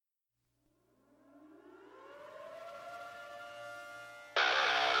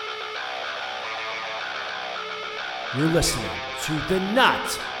You're listening to the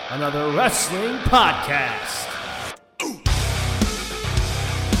Not Another Wrestling Podcast.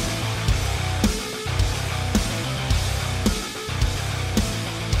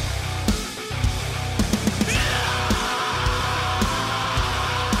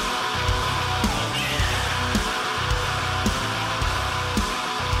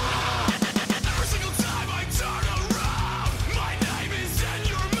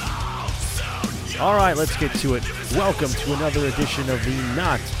 All right, let's get to it. Welcome to another edition of the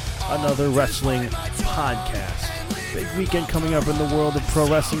Not Another Wrestling Podcast. Big weekend coming up in the world of pro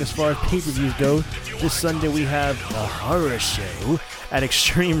wrestling as far as pay-per-views go. This Sunday we have a horror show at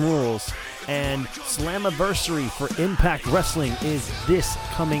Extreme Rules, and Slammiversary for Impact Wrestling is this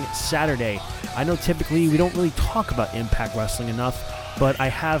coming Saturday. I know typically we don't really talk about Impact Wrestling enough, but I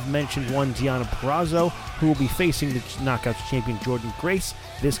have mentioned one Deonna Purrazzo, who will be facing the Knockouts champion Jordynne Grace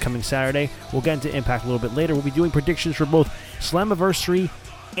this coming Saturday. We'll get into Impact a little bit later. We'll be doing predictions for both Slammiversary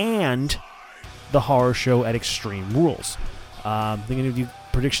and the horror show at Extreme Rules. I'm going to do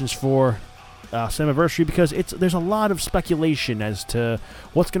predictions for Slammiversary because there's a lot of speculation as to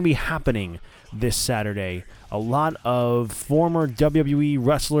what's going to be happening this Saturday. A lot of former WWE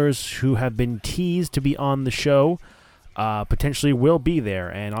wrestlers who have been teased to be on the show potentially will be there,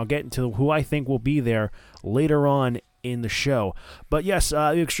 and I'll get into who I think will be there later on in the show. But yes,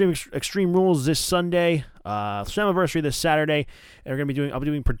 Extreme Rules this Sunday, Slammiversary this Saturday, and I'll be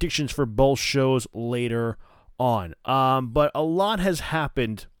doing predictions for both shows later on. But a lot has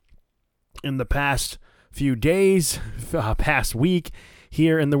happened in the past few days, past week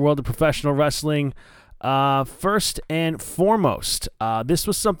here in the world of professional wrestling. First and foremost, this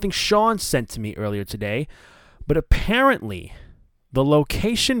was something Sean sent to me earlier today. But apparently, the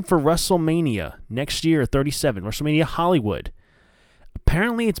location for WrestleMania next year, 37, WrestleMania Hollywood,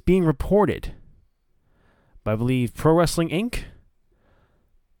 apparently it's being reported by, I believe, Pro Wrestling Inc.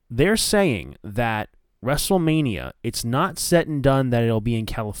 They're saying that WrestleMania, it's not set and done that it'll be in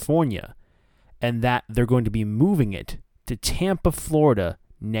California, and that they're going to be moving it to Tampa, Florida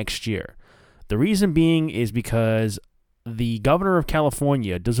next year. The reason being is because the governor of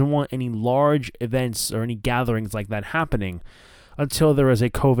California doesn't want any large events or any gatherings like that happening until there is a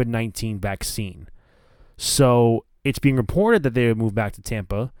COVID-19 vaccine. So it's being reported that they would move back to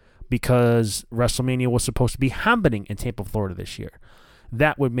Tampa because WrestleMania was supposed to be happening in Tampa, Florida this year.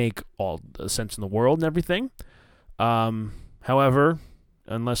 That would make all the sense in the world and everything. However,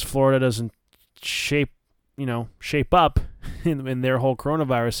 unless Florida doesn't shape up in their whole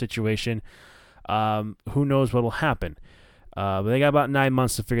coronavirus situation, who knows what will happen. But they got about 9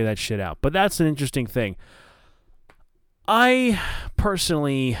 months to figure that shit out. But that's an interesting thing. I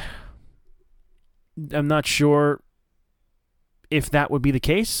personally am not sure if that would be the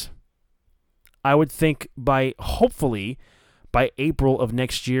case. I would think hopefully by April of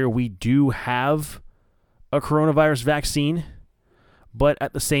next year, we do have a coronavirus vaccine. But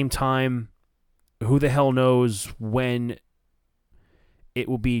at the same time, who the hell knows when it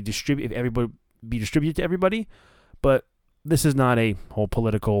will be distributed to everybody. But this is not a whole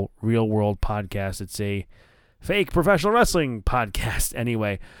political, real-world podcast. It's a fake professional wrestling podcast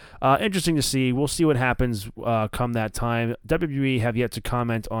anyway. Interesting to see. We'll see what happens come that time. WWE have yet to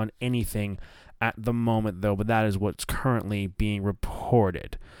comment on anything at the moment, though, but that is what's currently being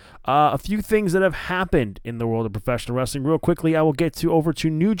reported. A few things that have happened in the world of professional wrestling. Real quickly, I will get over to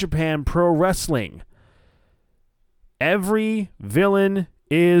New Japan Pro Wrestling. Every villain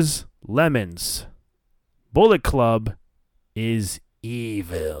is Lemons. Bullet Club is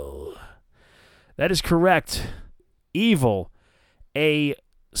evil. That is correct. Evil, formerly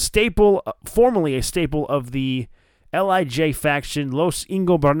a staple of the LIJ faction, Los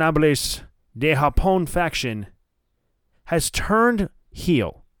Ingobernables de Japón faction, has turned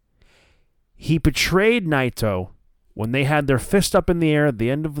heel. He betrayed Naito when they had their fist up in the air at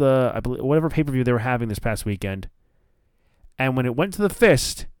the end of whatever pay-per-view they were having this past weekend. And when it went to the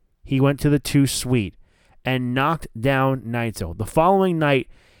fist, he went to the too sweet and knocked down Naito. The following night,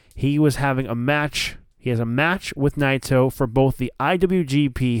 he was having a match. He has a match with Naito for both the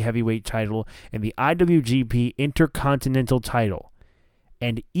IWGP Heavyweight title and the IWGP Intercontinental title.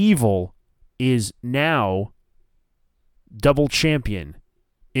 And Evil is now double champion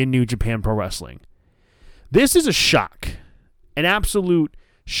in New Japan Pro Wrestling. This is a shock, an absolute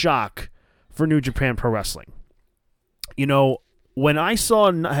shock for New Japan Pro Wrestling. You know, when I saw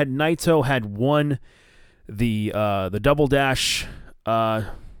Naito had won the Double Dash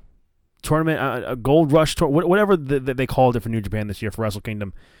tournament, a Gold Rush tour, whatever they called it for New Japan this year for Wrestle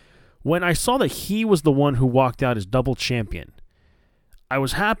Kingdom, when I saw that he was the one who walked out as double champion, I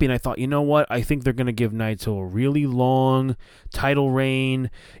was happy, and I thought, you know what? I think they're going to give Naito a really long title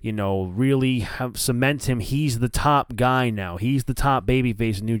reign, really cement him. He's the top guy now. He's the top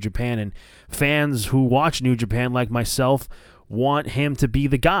babyface in New Japan, and fans who watch New Japan, like myself, want him to be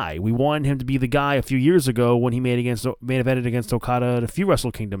the guy. We wanted him to be the guy a few years ago when he main evented against Okada at a few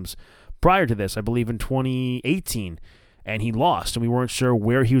Wrestle Kingdoms prior to this, I believe in 2018, and he lost, and we weren't sure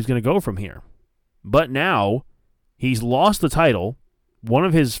where he was going to go from here. But now, he's lost the title. One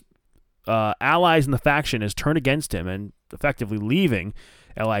of his allies in the faction has turned against him and effectively leaving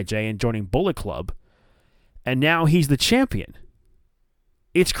LIJ and joining Bullet Club. And now he's the champion.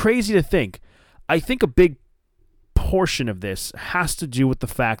 It's crazy to think. I think a big portion of this has to do with the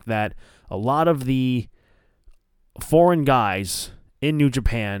fact that a lot of the foreign guys in New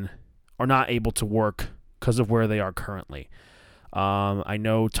Japan are not able to work because of where they are currently. I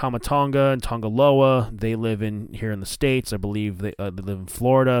know Tama Tonga and Tonga Loa, they live here in the States. I believe they live in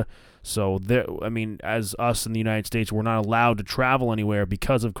Florida. So, as us in the United States, we're not allowed to travel anywhere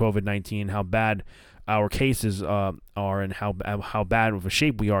because of COVID-19, how bad our cases are and how bad of a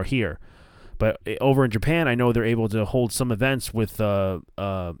shape we are here. But over in Japan, I know they're able to hold some events with a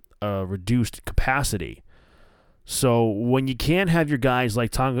reduced capacity. So when you can't have your guys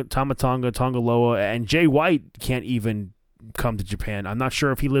like Tama Tonga, Tonga Loa, and Jay White can't even come to Japan. I'm not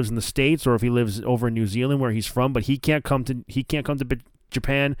sure if he lives in the States or if he lives over in New Zealand where he's from, but he can't come to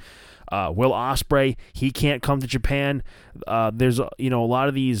Japan. Will Ospreay, he can't come to Japan. There's a lot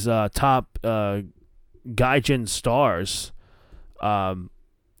of these top Gaijin stars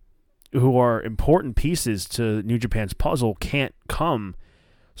who are important pieces to New Japan's puzzle can't come.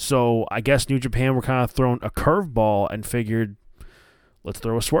 So I guess New Japan were kind of thrown a curveball and figured, let's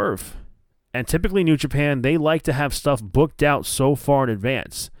throw a swerve. And typically New Japan, they like to have stuff booked out so far in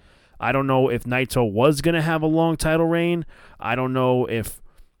advance. I don't know if Naito was going to have a long title reign. I don't know if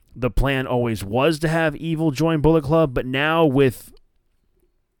the plan always was to have Evil join Bullet Club, but now with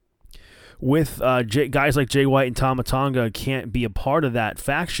guys like Jay White and Tama Tonga can't be a part of that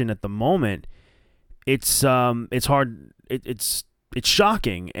faction at the moment, it's hard. It's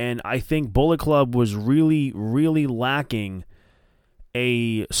shocking, and I think Bullet Club was really, really lacking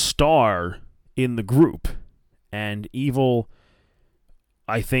a star in the group, and Evil,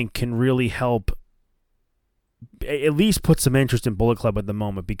 I think, can really help at least put some interest in Bullet Club at the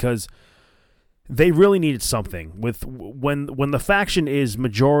moment, because they really needed something. When the faction is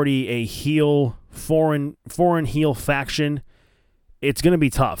majority a heel, foreign heel faction, it's going to be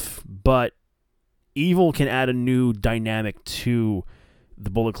tough, but Evil can add a new dynamic to the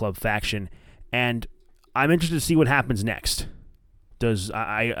Bullet Club faction, and I'm interested to see what happens next. Does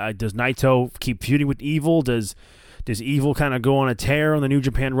Naito keep feuding with Evil? Does Evil kind of go on a tear on the New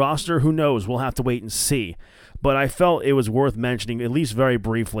Japan roster? Who knows? We'll have to wait and see. But I felt it was worth mentioning, at least very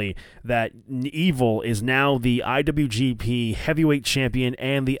briefly, that Evil is now the IWGP Heavyweight Champion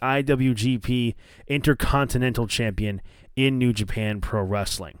and the IWGP Intercontinental Champion in New Japan Pro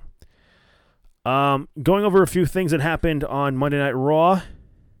Wrestling. Going over a few things that happened on Monday Night Raw,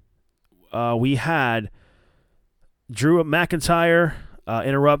 we had Drew McIntyre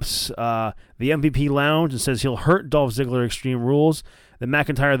interrupts the MVP Lounge and says he'll hurt Dolph Ziggler Extreme Rules. Then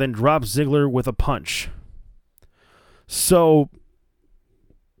McIntyre then drops Ziggler with a punch. So,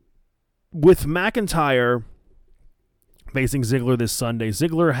 with McIntyre facing Ziggler this Sunday,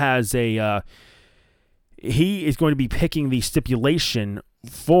 Ziggler has he is going to be picking the stipulation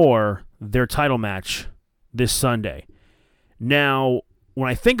for their title match this Sunday. Now, when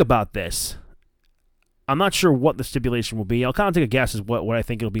I think about this, I'm not sure what the stipulation will be. I'll kind of take a guess as what I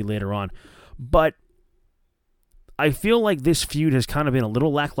think it'll be later on. But I feel like this feud has kind of been a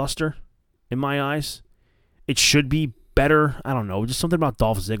little lackluster in my eyes. It should be better. I don't know. Just something about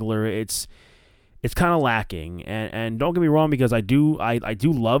Dolph Ziggler. It's kind of lacking. And don't get me wrong, because I do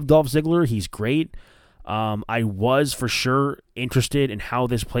love Dolph Ziggler. He's great. I was for sure interested in how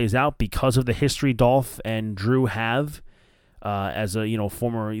this plays out because of the history Dolph and Drew have as a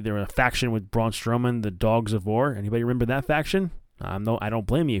former either a faction with Braun Strowman, the Dogs of War. Anybody remember that faction? I don't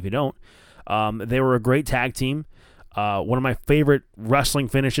blame you if you don't. They were a great tag team. One of my favorite wrestling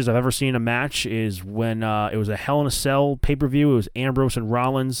finishes I've ever seen in a match is when it was a Hell in a Cell pay-per-view. It was Ambrose and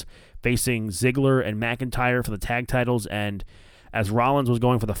Rollins facing Ziggler and McIntyre for the tag titles, and as Rollins was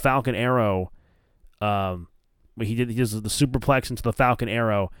going for the Falcon Arrow, he does the superplex into the Falcon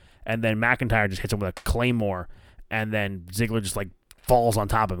Arrow, and then McIntyre just hits him with a Claymore, and then Ziggler just falls on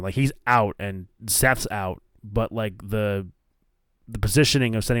top of him. He's out and Seth's out, but the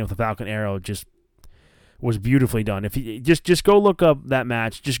positioning of setting up the Falcon Arrow just was beautifully done. If you just go look up that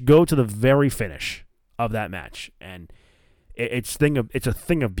match, just go to the very finish of that match, and it's a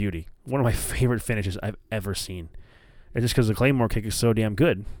thing of beauty. One of my favorite finishes I've ever seen. It's just because the Claymore kick is so damn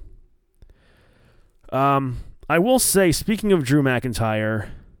good. I will say, speaking of Drew McIntyre,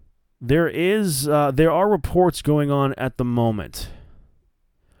 there are reports going on at the moment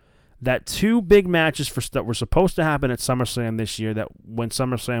that two big matches that were supposed to happen at SummerSlam this year, that when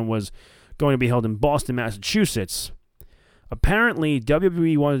SummerSlam was going to be held in Boston, Massachusetts, apparently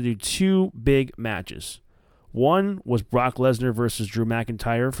WWE wanted to do two big matches. One was Brock Lesnar versus Drew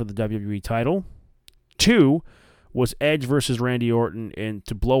McIntyre for the WWE title. Two was Edge versus Randy Orton, and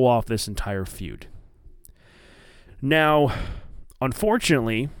to blow off this entire feud. Now,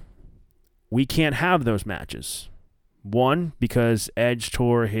 unfortunately, we can't have those matches. One, because Edge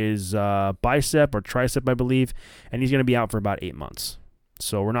tore his bicep or tricep, I believe, and he's going to be out for about 8 months.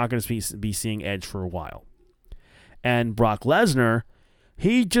 So we're not going to be seeing Edge for a while. And Brock Lesnar,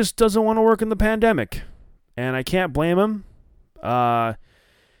 he just doesn't want to work in the pandemic. And I can't blame him. There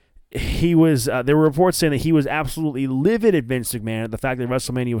were reports saying that he was absolutely livid at Vince McMahon at the fact that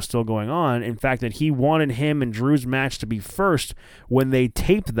WrestleMania was still going on. In fact, that he wanted him and Drew's match to be first when they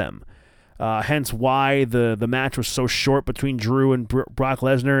taped them. Hence why the match was so short between Drew and Brock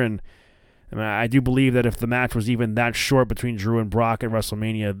Lesnar. And I mean, I do believe that if the match was even that short between Drew and Brock at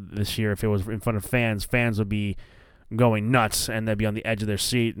WrestleMania this year, if it was in front of fans would be going nuts and they'd be on the edge of their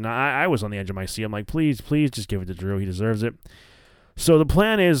seat. And I was on the edge of my seat. I'm like, please just give it to Drew. He deserves it. So the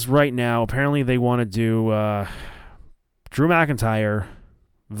plan is right now, apparently they want to do Drew McIntyre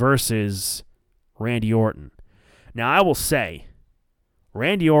versus Randy Orton. Now, I will say,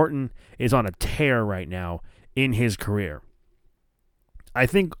 Randy Orton is on a tear right now in his career. I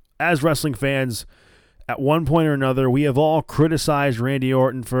think as wrestling fans, at one point or another, we have all criticized Randy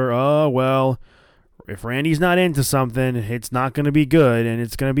Orton for, if Randy's not into something, it's not going to be good, and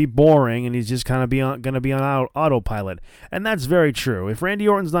it's going to be boring, and he's just kind of going to be on autopilot. And that's very true. If Randy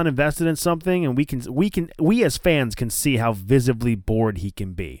Orton's not invested in something, and we as fans can see how visibly bored he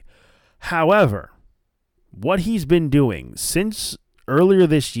can be. However, what he's been doing since earlier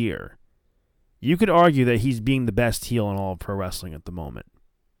this year, you could argue that he's being the best heel in all of pro wrestling at the moment.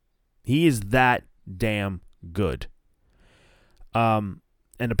 He is that damn good. And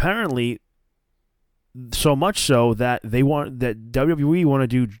apparently, so much so that WWE want to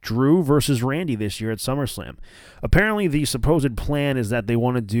do Drew versus Randy this year at SummerSlam. Apparently, the supposed plan is that they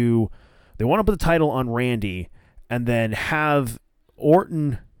want to put the title on Randy and then have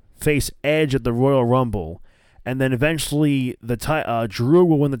Orton face Edge at the Royal Rumble, and then eventually Drew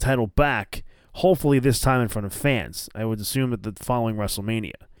will win the title back, hopefully this time in front of fans. I would assume at the following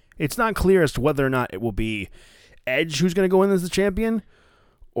WrestleMania. It's not clear as to whether or not it will be Edge who's going to go in as the champion,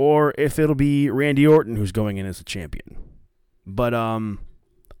 or if it'll be Randy Orton who's going in as the champion. But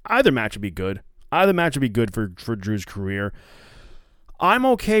either match would be good. Either match would be good for Drew's career. I'm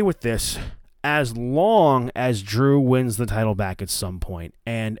okay with this as long as Drew wins the title back at some point,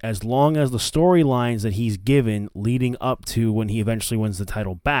 and as long as the storylines that he's given leading up to when he eventually wins the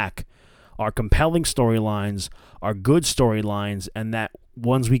title back are compelling storylines, are good storylines, and that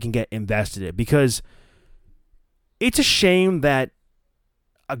ones we can get invested in. Because it's a shame that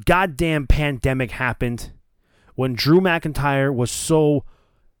a goddamn pandemic happened when Drew McIntyre was so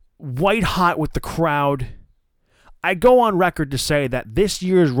white hot with the crowd. I go on record to say that this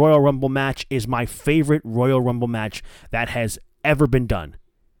year's Royal Rumble match is my favorite Royal Rumble match that has ever been done.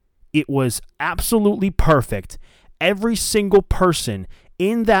 It was absolutely perfect. Every single person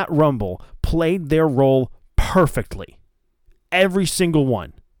in that Rumble played their role perfectly. Every single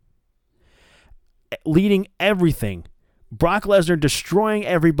one. Leading everything. Brock Lesnar destroying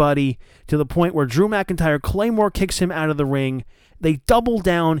everybody to the point where Drew McIntyre Claymore kicks him out of the ring. They double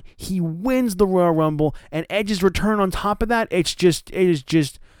down. He wins the Royal Rumble, and Edge's return on top of that. It is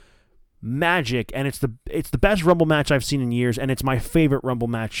just magic, and it's the best Rumble match I've seen in years, and it's my favorite Rumble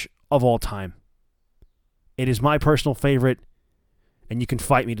match of all time. It is my personal favorite, and you can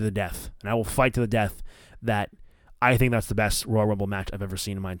fight me to the death, and I will fight to the death that I think that's the best Royal Rumble match I've ever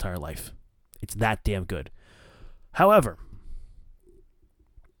seen in my entire life. It's that damn good. However,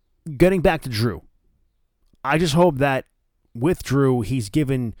 getting back to Drew, I just hope that with Drew, he's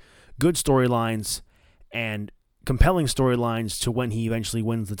given good storylines and compelling storylines to when he eventually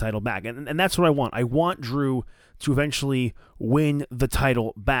wins the title back. And that's what I want. I want Drew to eventually win the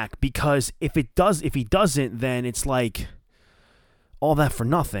title back, because if he doesn't, then it's like all that for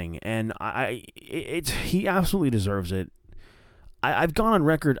nothing. And he absolutely deserves it. I've gone on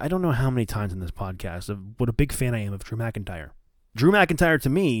record, I don't know how many times in this podcast, of what a big fan I am of Drew McIntyre. Drew McIntyre, to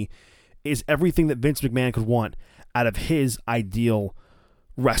me, is everything that Vince McMahon could want out of his ideal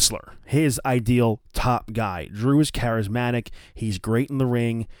wrestler, his ideal top guy. Drew is charismatic. He's great in the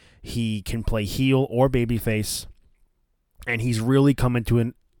ring. He can play heel or babyface, and he's really come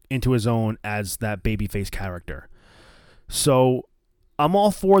into his own as that babyface character. So I'm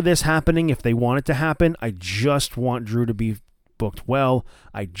all for this happening if they want it to happen. I just want Drew to be booked well.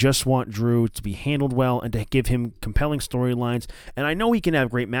 I just want Drew to be handled well and to give him compelling storylines. And I know he can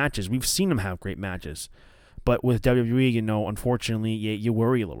have great matches. We've seen him have great matches. But with WWE, unfortunately, you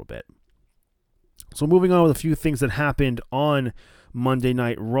worry a little bit. So moving on with a few things that happened on Monday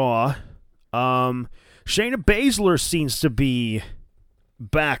Night Raw. Shayna Baszler seems to be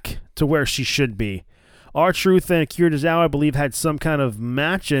back to where she should be. R-Truth and Akira Tozawa, I believe, had some kind of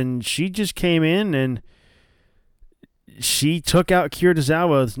match, and she just came in and she took out Akira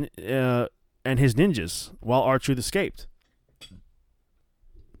Tozawa and his ninjas while R-Truth escaped.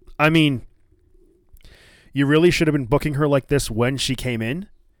 I mean, you really should have been booking her like this when she came in.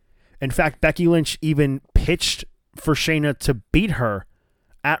 In fact, Becky Lynch even pitched for Shayna to beat her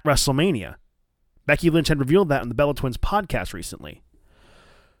at WrestleMania. Becky Lynch had revealed that on the Bella Twins podcast recently.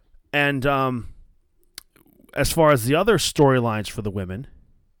 And as far as the other storylines for the women,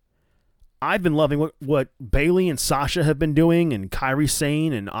 I've been loving what Bayley and Sasha have been doing, and Kairi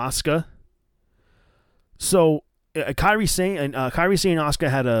Sane and Asuka. So Kairi Sane and Asuka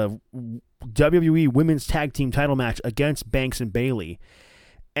had a WWE Women's Tag Team title match against Banks and Bayley,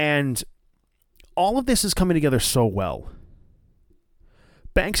 and all of this is coming together so well.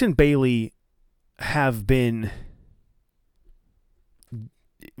 Banks and Bayley have been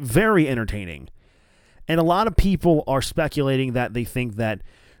very entertaining. And a lot of people are speculating that they think that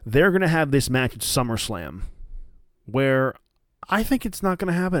they're going to have this match at SummerSlam, where I think it's not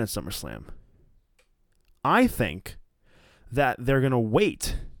going to happen at SummerSlam. I think that they're going to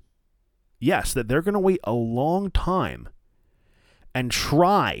wait. Yes, that they're going to wait a long time and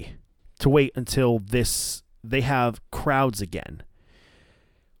try to wait until they have crowds again.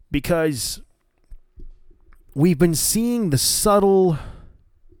 Because we've been seeing the subtle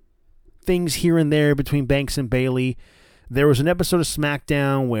things here and there between Banks and Bayley. There was an episode of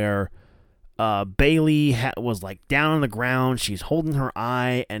SmackDown where Bayley was like down on the ground. She's holding her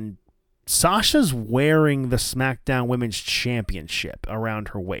eye, and Sasha's wearing the SmackDown Women's Championship around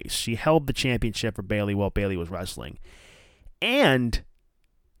her waist. She held the championship for Bayley while Bayley was wrestling. And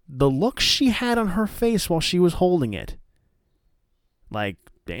the look she had on her face while she was holding it, like,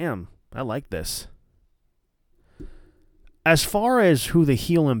 damn, I like this. As far as who the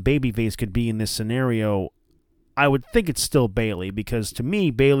heel and babyface could be in this scenario, I would think it's still Bayley, because to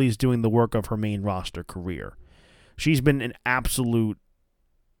me, Bayley's doing the work of her main roster career. She's been an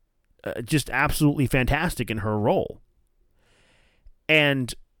just absolutely fantastic in her role.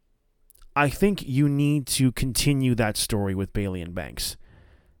 And I think you need to continue that story with Bayley and Banks.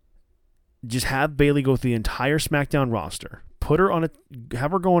 Just have Bayley go through the entire SmackDown roster,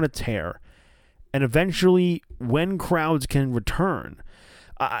 have her go on a tear, and eventually, when crowds can return,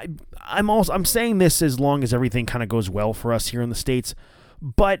 I'm saying this as long as everything kind of goes well for us here in the States,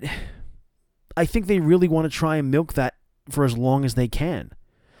 but I think they really want to try and milk that for as long as they can.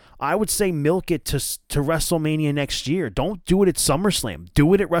 I would say milk it to WrestleMania next year. Don't do it at SummerSlam.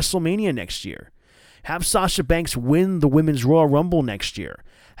 Do it at WrestleMania next year. Have Sasha Banks win the Women's Royal Rumble next year.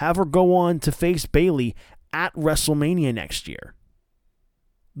 Have her go on to face Bayley at WrestleMania next year.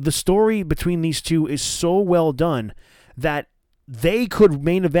 The story between these two is so well done that they could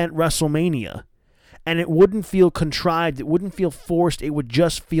main event WrestleMania, and it wouldn't feel contrived, it wouldn't feel forced, it would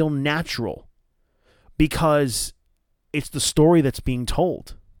just feel natural, because it's the story that's being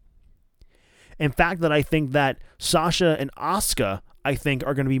told. In fact, that I think that Sasha and Asuka, I think,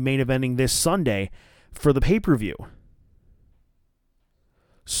 are going to be main eventing this Sunday for the pay-per-view.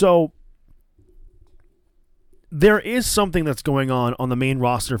 So there is something that's going on the main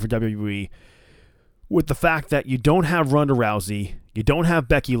roster for WWE with the fact that you don't have Ronda Rousey, you don't have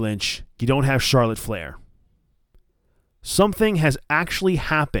Becky Lynch, you don't have Charlotte Flair. Something has actually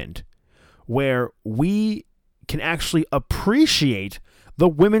happened where we can actually appreciate the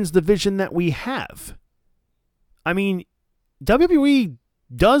women's division that we have. I mean, WWE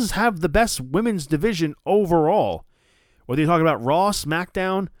does have the best women's division overall, whether you're talking about Raw,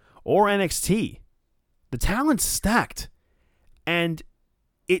 SmackDown, or NXT. The talent's stacked. And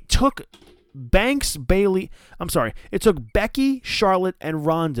it took it took Becky, Charlotte, and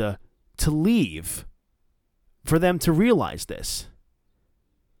Ronda to leave for them to realize this.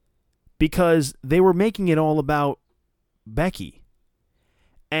 Because they were making it all about Becky.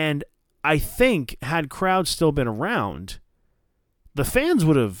 And I think, had crowds still been around, the fans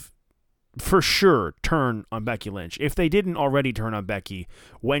would have for sure turn on Becky Lynch, if they didn't already turn on Becky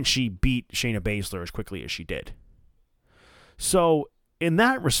when she beat Shayna Baszler as quickly as she did. So, in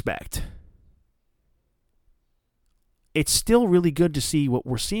that respect, it's still really good to see what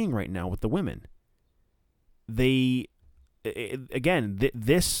we're seeing right now with the women. This,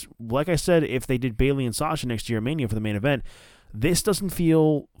 like I said, if they did Bayley and Sasha next year at Mania for the main event, this doesn't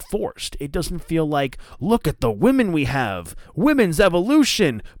feel forced. It doesn't feel like, look at the women we have, women's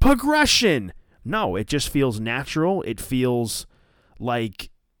evolution, progression. No, it just feels natural. It feels like,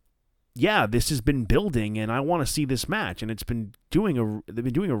 yeah, this has been building, and I want to see this match. And they've been doing a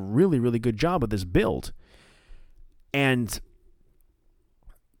really, really good job of this build. And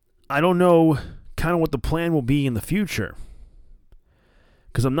I don't know kind of what the plan will be in the future,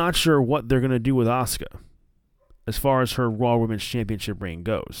 because I'm not sure what they're going to do with Asuka as far as her Raw Women's Championship reign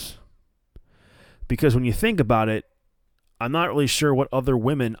goes. Because when you think about it, I'm not really sure what other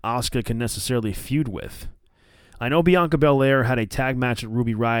women Asuka can necessarily feud with. I know Bianca Belair had a tag match at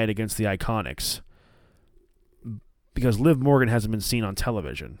Ruby Riott against the Iconics, because Liv Morgan hasn't been seen on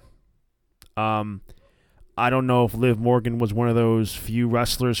television. I don't know if Liv Morgan was one of those few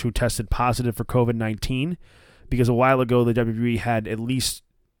wrestlers who tested positive for COVID-19, because a while ago the WWE had at least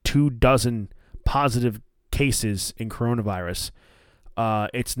 24 positive cases in coronavirus.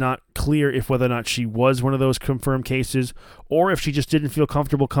 It's not clear if whether or not she was one of those confirmed cases or if she just didn't feel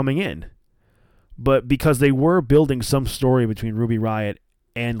comfortable coming in. But because they were building some story between Ruby Riott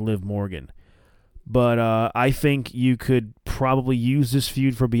and Liv Morgan. But I think you could probably use this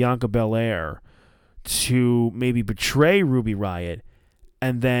feud for Bianca Belair to maybe betray Ruby Riott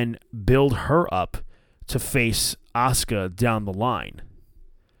and then build her up to face Asuka down the line.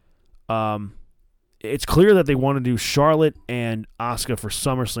 It's clear that they want to do Charlotte and Asuka for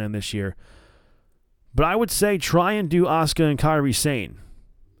SummerSlam this year, but I would say try and do Asuka and Kairi Sane.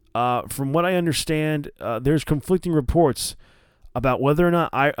 From what I understand, there's conflicting reports about whether or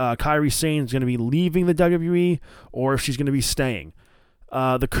not Kairi Sane is going to be leaving the WWE or if she's going to be staying.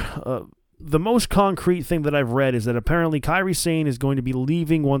 The most concrete thing that I've read is that apparently Kairi Sane is going to be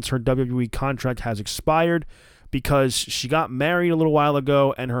leaving once her WWE contract has expired, because she got married a little while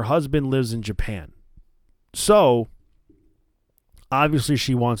ago and her husband lives in Japan. So, obviously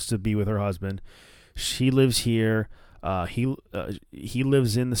she wants to be with her husband. She lives here. He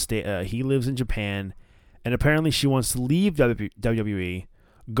lives in the state. He lives in Japan, and apparently she wants to leave WWE,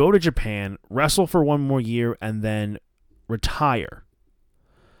 go to Japan, wrestle for one more year, and then retire.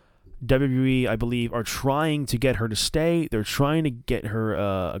 WWE, I believe, are trying to get her to stay. They're trying to get her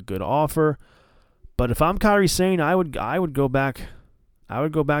a good offer. But if I'm Kairi Sane, I would go back. I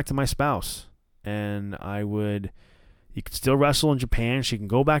would go back to my spouse, and you could still wrestle in Japan. She can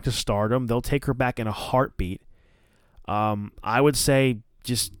go back to Stardom. They'll take her back in a heartbeat. I would say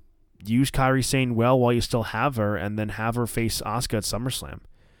just use Kairi Sane well while you still have her, and then have her face Asuka at SummerSlam,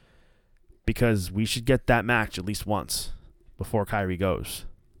 because we should get that match at least once before Kairi goes.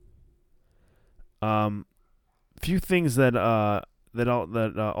 Few things that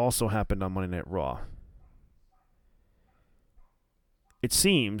also happened on Monday Night Raw. It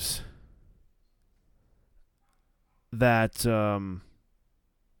seems that on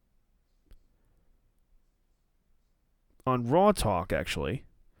Raw Talk, actually,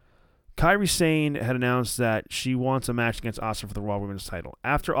 Kairi Sane had announced that she wants a match against Asuka for the Raw Women's title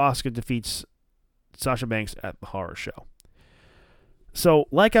after Asuka defeats Sasha Banks at the Horror Show. So,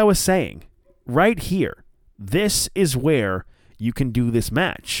 like I was saying, right here, this is where you can do this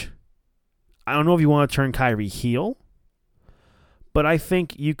match. I don't know if you want to turn Kairi heel, but I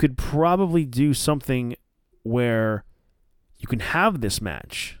think you could probably do something where you can have this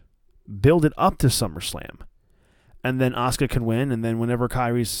match, build it up to SummerSlam, and then Asuka can win, and then whenever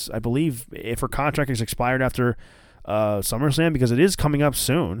Kairi's, I believe, if her contract is expired after SummerSlam, because it is coming up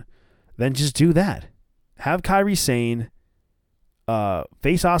soon, then just do that. Have Kairi Sane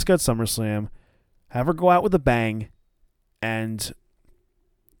face Asuka at SummerSlam, have her go out with a bang, and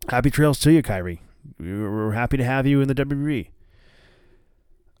happy trails to you, Kairi. We're happy to have you in the WWE.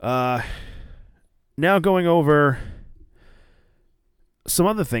 Now going over some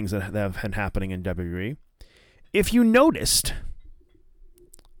other things that have been happening in WWE. If you noticed,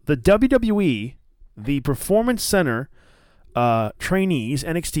 the WWE, the Performance Center trainees,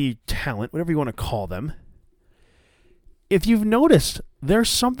 NXT talent, whatever you want to call them, if you've noticed, there's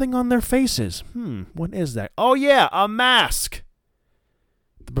something on their faces. What is that? Oh yeah, a mask.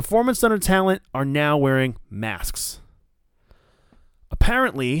 The Performance Center talent are now wearing masks.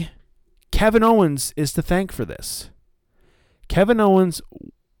 Apparently, Kevin Owens is to thank for this. Kevin Owens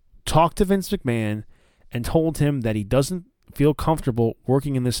talked to Vince McMahon and told him that he doesn't feel comfortable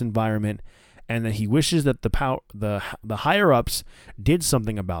working in this environment, and that he wishes that the higher-ups did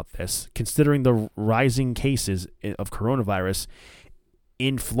something about this, considering the rising cases of coronavirus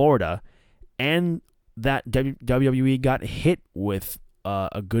in Florida, and that WWE got hit with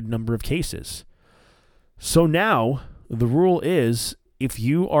a good number of cases. So now the rule is, if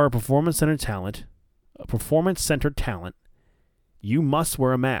you are a performance-centered talent, you must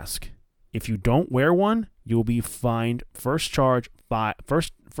wear a mask. If you don't wear one, you will be fined first time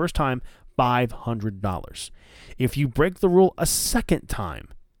 $500. If you break the rule a second time,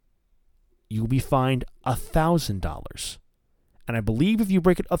 you will be fined $1,000. And I believe if you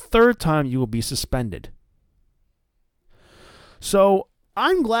break it a third time, you will be suspended. So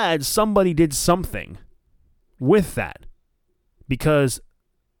I'm glad somebody did something with that, because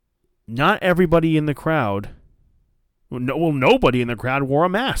not everybody in the crowd, nobody in the crowd wore a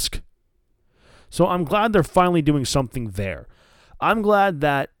mask. So I'm glad they're finally doing something there. I'm glad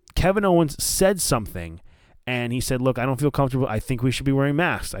that Kevin Owens said something, and he said, look, I don't feel comfortable. I think we should be wearing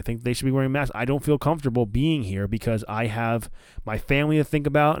masks. I think they should be wearing masks. I don't feel comfortable being here because I have my family to think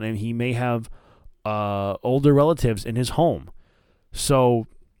about, and he may have older relatives in his home. So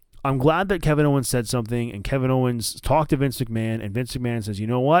I'm glad that Kevin Owens said something, and Kevin Owens talked to Vince McMahon, and Vince McMahon says, you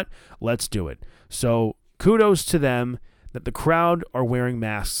know what? Let's do it. So kudos to them that the crowd are wearing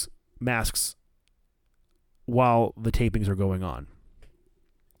masks while the tapings are going on.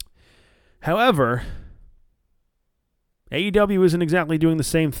 However, AEW isn't exactly doing the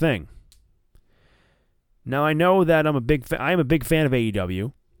same thing. Now, I know that I am a big fan of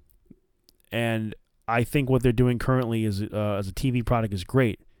AEW, and I think what they're doing currently as a TV product is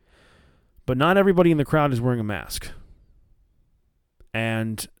great. But not everybody in the crowd is wearing a mask.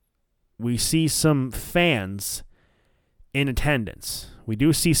 And we see some fans in attendance. We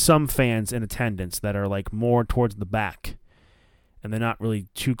do see some fans in attendance that are like more towards the back, and they're not really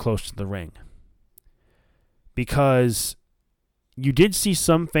too close to the ring. Because you did see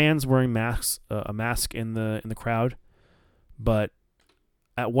some fans wearing masks, a mask in the crowd, but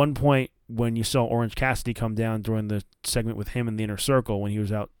at one point when you saw Orange Cassidy come down during the segment with him in the inner circle when he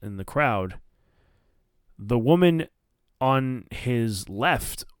was out in the crowd, the woman on his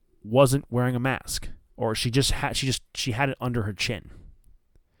left wasn't wearing a mask, or she had it under her chin.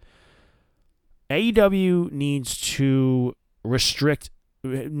 AEW needs to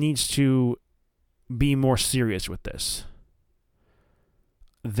be more serious with this.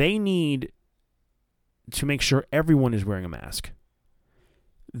 They need to make sure everyone is wearing a mask.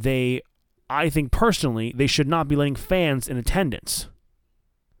 I think personally, they should not be letting fans in attendance.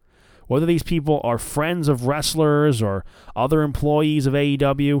 Whether these people are friends of wrestlers or other employees of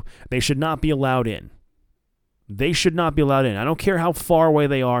AEW, they should not be allowed in. They should not be allowed in. I don't care how far away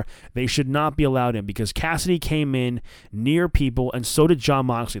they are. They should not be allowed in, because Cassidy came in near people, and so did Jon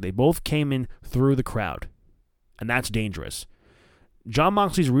Moxley. They both came in through the crowd, and that's dangerous. Jon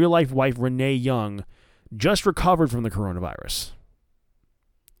Moxley's real-life wife, Renee Young, just recovered from the coronavirus.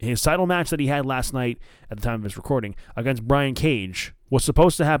 His title match that he had last night at the time of his recording against Brian Cage was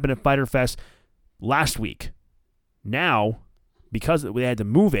supposed to happen at Fyter Fest last week. Now, because they had to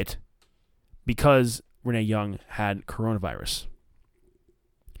move it, because Renee Young had coronavirus.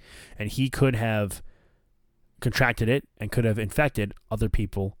 And he could have contracted it and could have infected other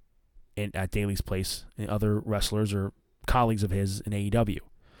people at Daly's place, and other wrestlers or colleagues of his in AEW.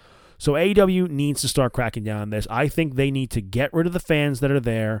 So AEW needs to start cracking down on this. I think they need to get rid of the fans that are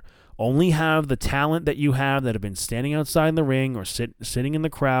there, only have the talent that you have that have been standing outside in the ring or sitting in the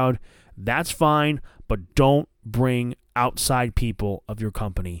crowd. That's fine, but don't bring outside people of your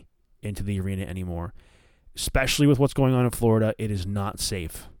company into the arena anymore. Especially with what's going on in Florida, it is not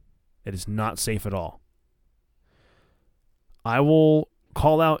safe. It is not safe at all. I will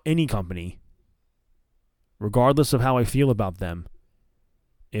call out any company, regardless of how I feel about them,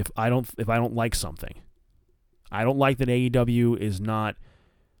 if I don't like something. I don't like that AEW is not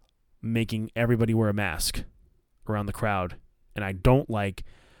making everybody wear a mask around the crowd, and I don't like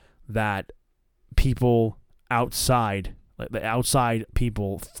that people outside, like the outside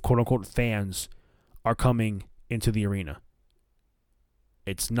people, quote unquote fans, are coming into the arena.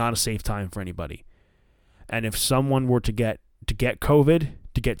 It's not a safe time for anybody. And if someone were to get COVID,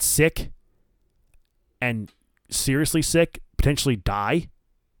 to get sick, and seriously sick, potentially die,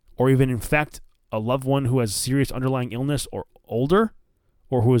 or even infect a loved one who has serious underlying illness or older,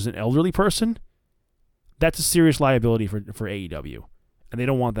 or who is an elderly person, that's a serious liability for AEW. And they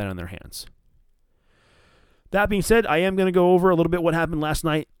don't want that on their hands. That being said, I am going to go over a little bit what happened last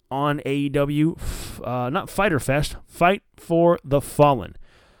night on AEW, not Fyter Fest, Fight for the Fallen.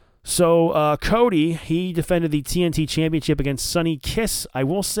 So Cody, he defended the TNT Championship against Sonny Kiss. I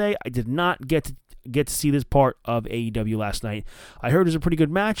will say I did not get to see this part of AEW last night. I heard it was a pretty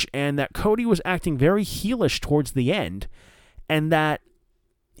good match, and that Cody was acting very heelish towards the end, and that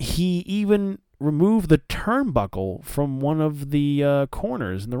he even removed the turnbuckle from one of the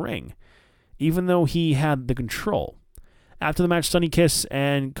corners in the ring, even though he had the control. After the match, Sonny Kiss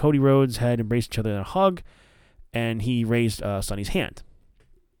and Cody Rhodes had embraced each other in a hug, and he raised Sonny's hand.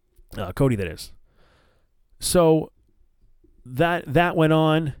 Cody, that is. So that went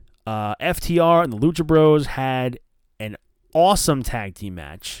on. FTR and the Lucha Bros had an awesome tag team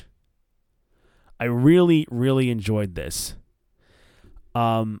match. I really, really enjoyed this.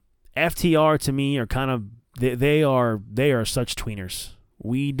 FTR to me are kind of they are such tweeners.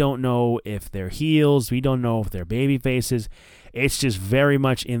 We don't know if they're heels. We don't know if they're baby faces. It's just very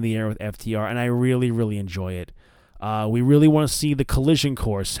much in the air with FTR, and I really, really enjoy it. We really want to see the collision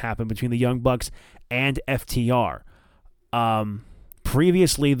course happen between the Young Bucks and FTR.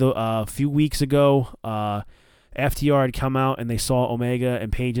 Previously, a few weeks ago, FTR had come out and they saw Omega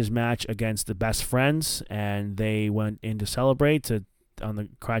and Page's match against the Best Friends, and they went in to celebrate on the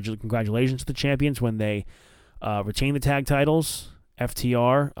congratulations to the champions when they retained the tag titles.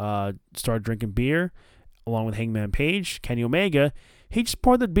 FTR started drinking beer along with Hangman Page. Kenny Omega, he just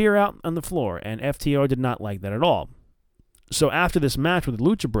poured the beer out on the floor, and FTR did not like that at all. So after this match with the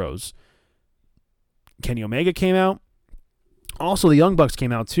Lucha Bros, Kenny Omega came out. Also, the Young Bucks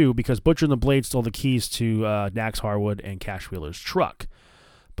came out too because Butcher and the Blade stole the keys to Dax Harwood and Cash Wheeler's truck.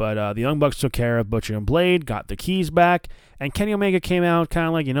 But the Young Bucks took care of Butcher and Blade, got the keys back, and Kenny Omega came out kind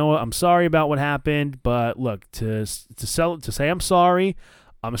of like, you know what, I'm sorry about what happened, but look, to say I'm sorry,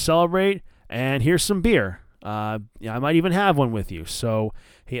 I'm going to celebrate, and here's some beer. I might even have one with you. So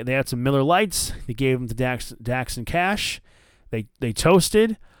they had some Miller Lights. They gave them to Dax and Cash. They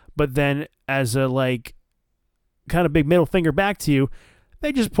toasted, but then as a kind of big middle finger back to you,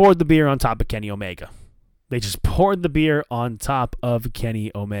 they just poured the beer on top of Kenny Omega. They just poured the beer on top of Kenny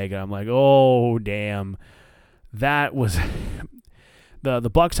Omega. I'm like, oh, damn. That was... The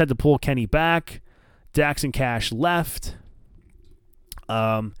Bucks had to pull Kenny back. Dax and Cash left.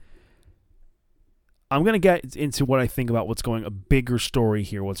 I'm going to get into what I think about a bigger story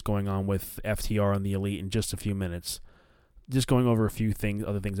here, what's going on with FTR and the Elite in just a few minutes. Just going over a few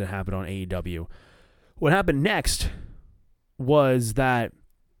other things that happened on AEW. What happened next was that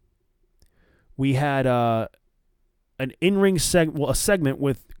we had an in-ring segment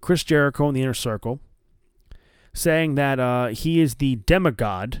with Chris Jericho in the Inner Circle, saying that he is the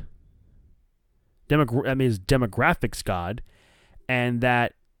demigod, his demographics god, and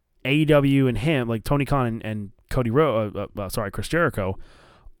that AEW and him, like Tony Khan and Chris Jericho,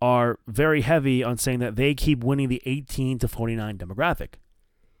 are very heavy on saying that they keep winning the 18 to 49 demographic,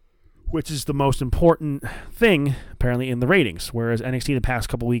 which is the most important thing, apparently, in the ratings, whereas NXT the past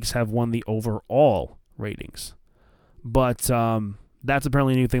couple weeks have won the overall ratings. But that's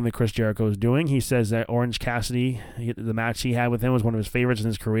apparently a new thing that Chris Jericho is doing. He says that Orange Cassidy, the match he had with him was one of his favorites in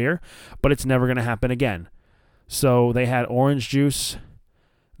his career, but it's never going to happen again. So they had orange juice.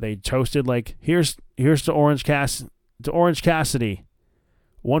 They toasted here's to Orange Cassidy.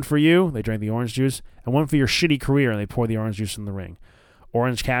 One for you, they drank the orange juice, and one for your shitty career, and they poured the orange juice in the ring.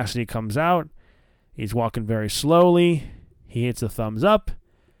 Orange Cassidy comes out. He's walking very slowly. He hits a thumbs up,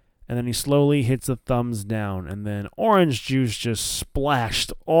 and then he slowly hits a thumbs down, and then orange juice just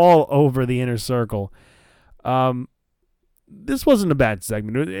splashed all over the Inner Circle. This wasn't a bad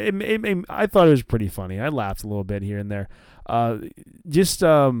segment. I thought it was pretty funny. I laughed a little bit here and there.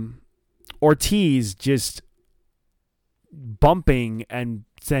 Ortiz just bumping and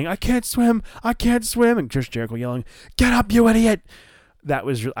saying, I can't swim, and Chris Jericho yelling, get up, you idiot.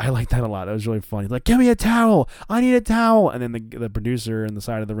 I like that a lot. That was really funny. Like, give me a towel. I need a towel. And then the producer on the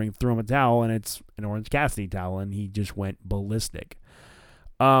side of the ring threw him a towel, and it's an Orange Cassidy towel, and he just went ballistic.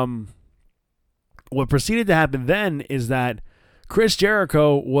 What proceeded to happen then is that Chris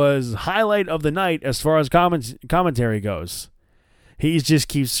Jericho was highlight of the night as far as commentary goes. He just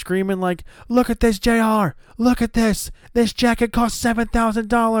keeps screaming like, look at this, JR. Look at this. This jacket cost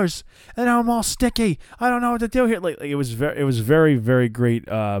 $7,000, and I'm all sticky. I don't know what to do here. It was very, very great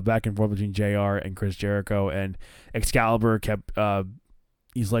back and forth between JR and Chris Jericho, and Excalibur kept.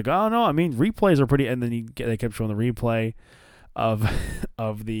 He's like, oh no, I mean replays are pretty, and then they kept showing the replay of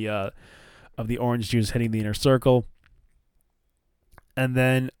the orange juice hitting the Inner Circle, and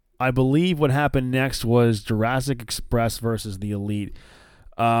then I believe what happened next was Jurassic Express versus the Elite.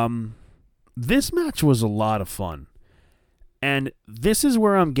 This match was a lot of fun. And this is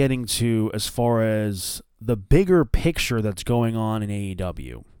where I'm getting to as far as the bigger picture that's going on in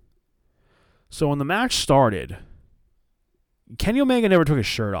AEW. So when the match started, Kenny Omega never took his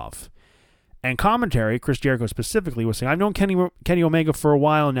shirt off. And commentary, Chris Jericho specifically, was saying, I've known Kenny Omega for a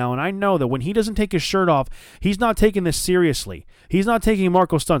while now, and I know that when he doesn't take his shirt off, he's not taking this seriously. He's not taking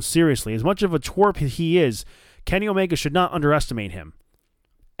Marco Stunt seriously. As much of a twerp he is, Kenny Omega should not underestimate him.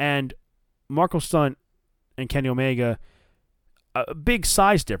 And Marco Stunt and Kenny Omega, a big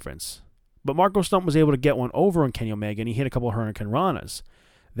size difference. But Marco Stunt was able to get one over on Kenny Omega, and he hit a couple of Hurricane Ranas.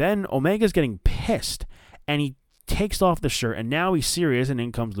 Then Omega's getting pissed, and he takes off the shirt, and now he's serious, and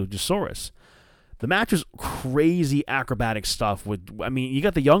in comes Luchasaurus. The match was crazy acrobatic stuff. You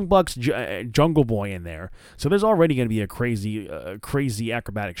got the Young Bucks, Jungle Boy in there, so there's already going to be a crazy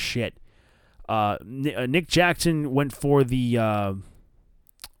acrobatic shit. Nick Jackson went for the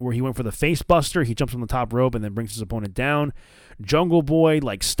face buster. He jumps on the top rope and then brings his opponent down. Jungle Boy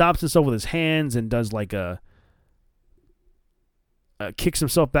stops himself with his hands and does kicks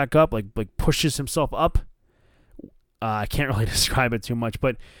himself back up, pushes himself up. I can't really describe it too much,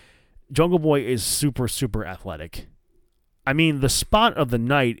 but Jungle Boy is super, super athletic. I mean, the spot of the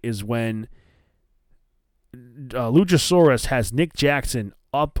night is when Luchasaurus has Nick Jackson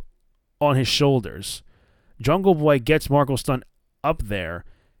up on his shoulders. Jungle Boy gets Marco Stunt up there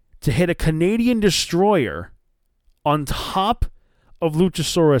to hit a Canadian Destroyer on top of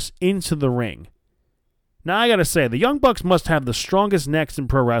Luchasaurus into the ring. Now, I gotta say, the Young Bucks must have the strongest necks in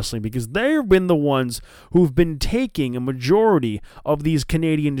pro wrestling because they've been the ones who've been taking a majority of these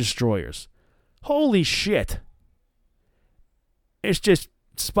Canadian Destroyers. Holy shit. It's just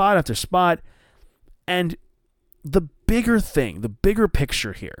spot after spot. And the bigger thing, the bigger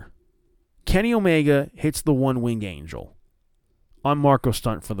picture here, Kenny Omega hits the one-winged angel on Marco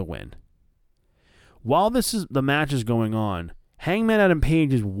Stunt for the win. While the match is going on, Hangman Adam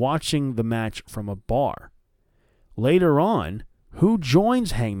Page is watching the match from a bar. Later on, who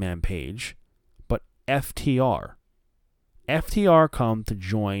joins Hangman Page but FTR? FTR come to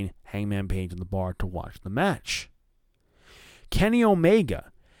join Hangman Page in the bar to watch the match. Kenny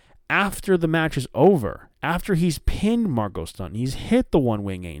Omega, after the match is over, after he's pinned Marco Stunt, he's hit the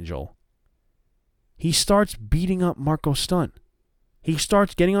one-wing angel, he starts beating up Marco Stunt. He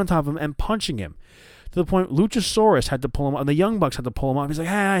starts getting on top of him and punching him. To the point Luchasaurus had to pull him up, and the Young Bucks had to pull him up. He's like,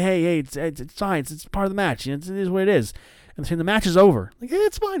 hey, it's fine. It's part of the match. It is what it is. And the match is over. Like, hey,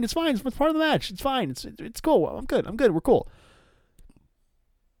 it's fine. It's part of the match. It's fine. It's cool. I'm good. We're cool.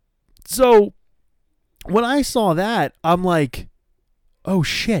 So, when I saw that, I'm like, oh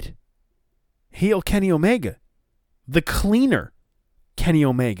shit. Heel Kenny Omega. The cleaner Kenny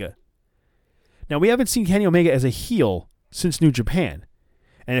Omega. Now, we haven't seen Kenny Omega as a heel since New Japan.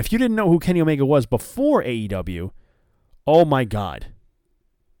 And if you didn't know who Kenny Omega was before AEW, oh my God.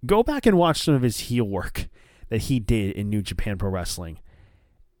 Go back and watch some of his heel work that he did in New Japan Pro Wrestling.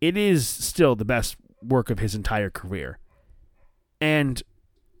 It is still the best work of his entire career. And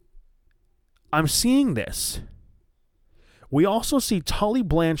I'm seeing this. We also see Tully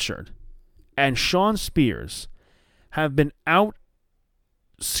Blanchard and Shawn Spears have been out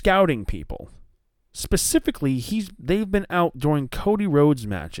scouting people. Specifically, they've been out during Cody Rhodes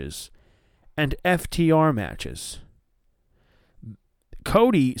matches and FTR matches.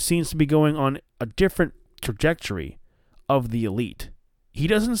 Cody seems to be going on a different trajectory of the Elite. He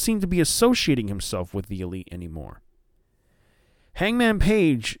doesn't seem to be associating himself with the Elite anymore. Hangman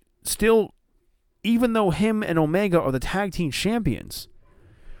Page still, even though him and Omega are the tag team champions,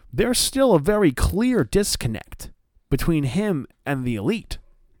 there's still a very clear disconnect between him and the Elite.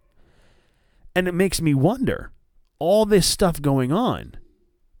 And it makes me wonder, all this stuff going on,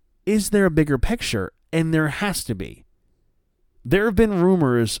 is there a bigger picture? And there has to be. There have been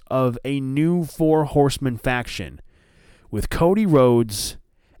rumors of a new Four Horsemen faction with Cody Rhodes,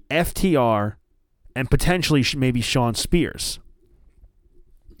 FTR, and potentially maybe Shawn Spears.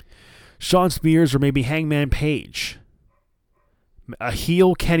 Shawn Spears or maybe Hangman Page. A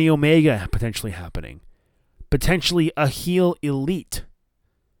heel Kenny Omega potentially happening. Potentially a heel Elite.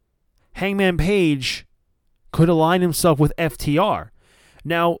 Hangman Page could align himself with FTR.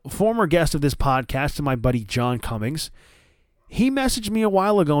 Now, former guest of this podcast, and my buddy John Cummings, he messaged me a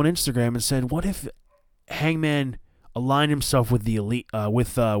while ago on Instagram and said, "What if Hangman aligned himself with the Elite,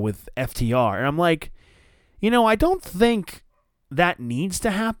 with FTR?" And I'm like, I don't think that needs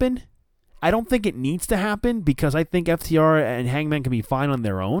to happen. I don't think it needs to happen because I think FTR and Hangman can be fine on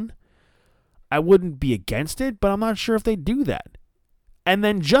their own. I wouldn't be against it, but I'm not sure if they do that. And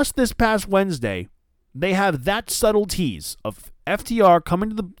then just this past Wednesday, they have that subtle tease of FTR coming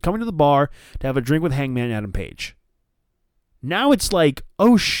to the bar to have a drink with Hangman and Adam Page. Now it's like,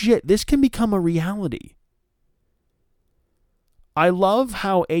 oh shit, this can become a reality. I love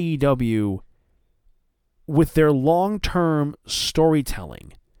how AEW with their long-term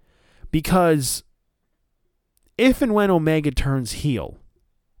storytelling. Because if and when Omega turns heel,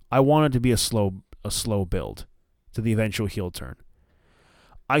 I want it to be a slow build to the eventual heel turn.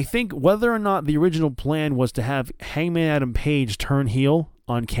 I think whether or not the original plan was to have Hangman Adam Page turn heel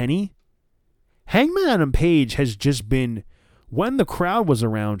on Kenny, Hangman Adam Page has just been, when the crowd was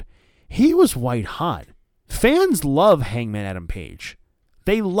around, he was white hot. Fans love Hangman Adam Page.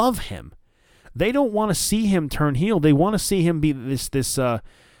 They love him. They don't want to see him turn heel. They want to see him be this badass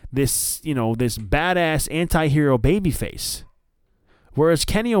anti-hero babyface. Whereas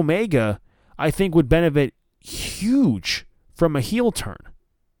Kenny Omega, I think, would benefit huge from a heel turn.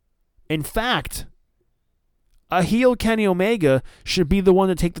 In fact, a heel Kenny Omega should be the one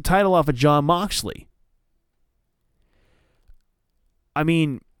to take the title off of Jon Moxley. I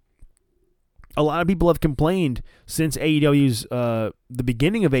mean, a lot of people have complained since AEW's, the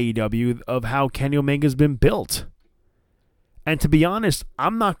beginning of AEW, of how Kenny Omega's been built. And to be honest,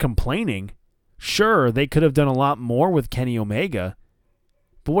 I'm not complaining. Sure, they could have done a lot more with Kenny Omega,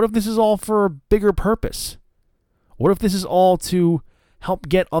 but what if this is all for a bigger purpose? What if this is all to help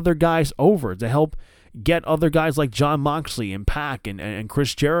get other guys over, to help get other guys like Jon Moxley and Pac and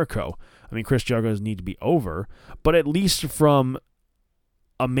Chris Jericho? I mean, Chris Jericho doesn't need to be over, but at least from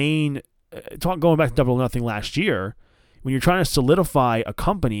a main... going back to Double or Nothing last year, when you're trying to solidify a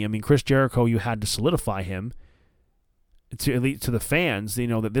company, I mean, Chris Jericho, you had to solidify him to the fans,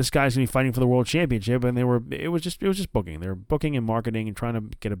 that this guy's gonna be fighting for the world championship, and it was just booking. They were booking and marketing and trying to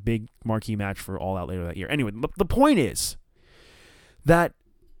get a big marquee match for All Out later that year. Anyway, the point is that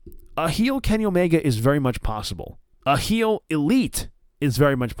a heel Kenny Omega is very much possible. A heel Elite is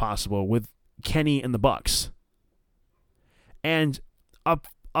very much possible with Kenny and the Bucks, and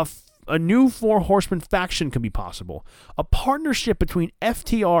a new Four Horsemen faction can be possible. A partnership between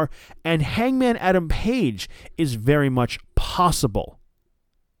FTR and Hangman Adam Page is very much possible.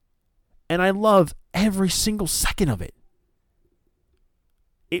 And I love every single second of it.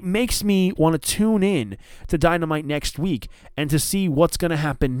 It makes me want to tune in to Dynamite next week and to see what's going to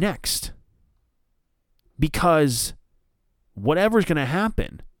happen next. Because whatever's going to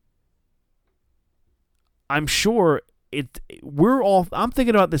happen, I'm sure I'm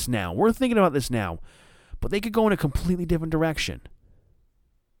thinking about this now. We're thinking about this now. But they could go in a completely different direction.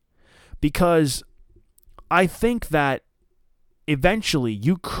 Because I think that eventually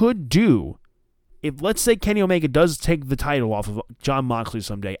you could do, if let's say Kenny Omega does take the title off of Jon Moxley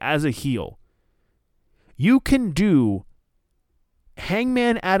someday as a heel, you can do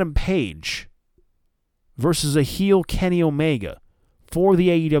Hangman Adam Page versus a heel Kenny Omega for the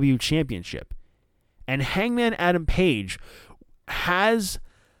AEW Championship. And Hangman Adam Page has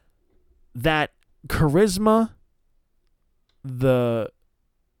that charisma, the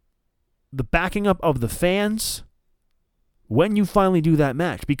backing up of the fans when you finally do that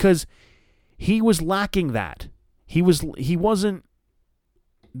match, because he was lacking that. He wasn't.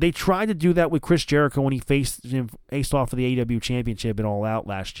 They tried to do that with Chris Jericho when he faced off for the AEW Championship and All Out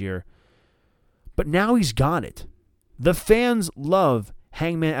last year, but now he's got it. The fans love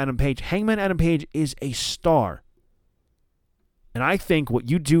Hangman Adam Page. Hangman Adam Page is a star. And I think what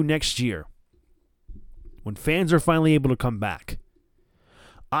you do next year, when fans are finally able to come back,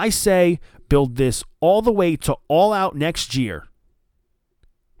 I say build this all the way to All Out next year.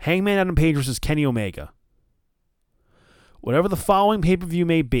 Hangman Adam Page versus Kenny Omega. Whatever the following pay-per-view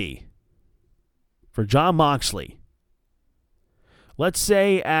may be, for Jon Moxley, let's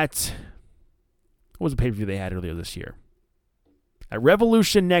say at, what was the pay-per-view they had earlier this year? At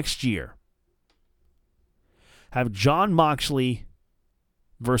Revolution next year, have Jon Moxley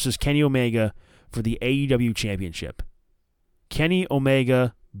versus Kenny Omega for the AEW Championship. Kenny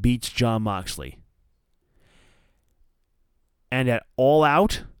Omega beats Jon Moxley. And at All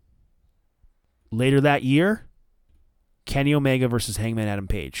Out, later that year, Kenny Omega versus Hangman Adam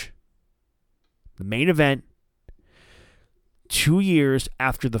Page. The main event, 2 years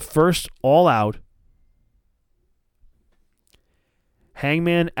after the first All Out,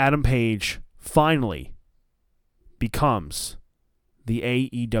 Hangman Adam Page finally becomes the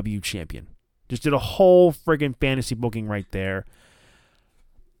AEW champion. Just did a whole friggin' fantasy booking right there.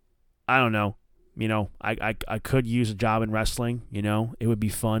 I don't know. I could use a job in wrestling. It would be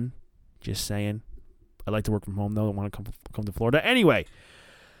fun. Just saying. I'd like to work from home, though. I don't want to come to Florida. Anyway,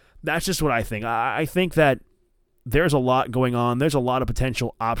 that's just what I think. I think that there's a lot going on. There's a lot of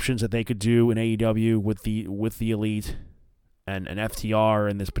potential options that they could do in AEW with the Elite and FTR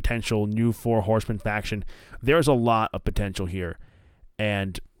and this potential new Four Horsemen faction. There's a lot of potential here.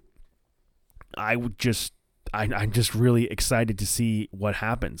 And I'm just really excited to see what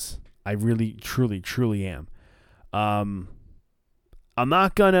happens. I really, truly, truly am. I'm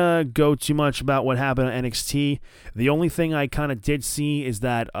not going to go too much about what happened on NXT. The only thing I kind of did see is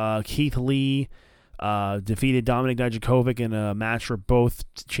that Keith Lee defeated Dominik Dijakovic in a match for both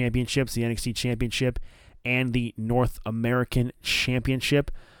championships, the NXT Championship and the North American Championship.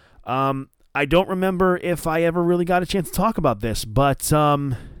 I don't remember if I ever really got a chance to talk about this, but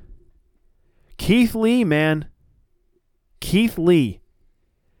Keith Lee, man. Keith Lee.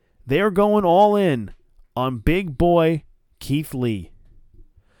 They're going all in on big boy Keith Lee.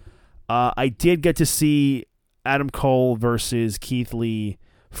 I did get to see Adam Cole versus Keith Lee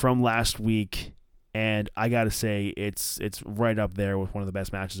from last week, and I got to say, it's right up there with one of the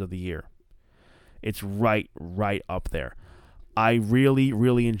best matches of the year. It's right up there. I really,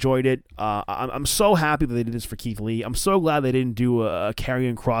 really enjoyed it. I'm so happy that they did this for Keith Lee. I'm so glad they didn't do a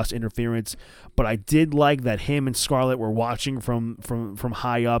Karrion Kross interference, but I did like that him and Scarlett were watching from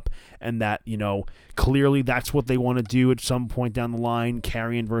high up, and that, you know, clearly that's what they want to do at some point down the line,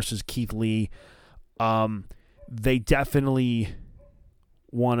 Karrion versus Keith Lee. They definitely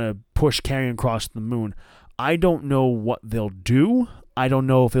want to push Karrion Kross to the moon. I don't know what they'll do. I don't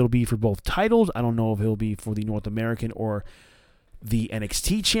know if it'll be for both titles. I don't know if it'll be for the North American or the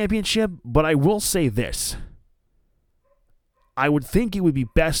NXT Championship, but I will say this. I would think it would be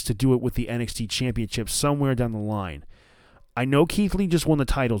best to do it with the NXT Championship somewhere down the line. I know Keith Lee just won the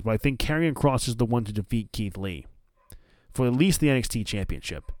titles, but I think Karrion Kross is the one to defeat Keith Lee for at least the NXT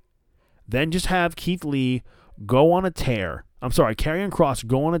Championship. Then just have Keith Lee go on a tear. Karrion Kross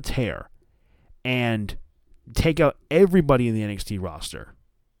go on a tear and take out everybody in the NXT roster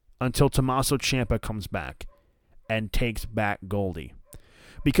until Tommaso Ciampa comes back and takes back Goldie.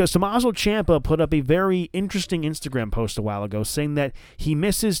 Because Tommaso Ciampa put up a very interesting Instagram post a while ago saying that he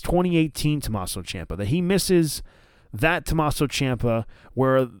misses 2018 Tommaso Ciampa, that he misses that Tommaso Ciampa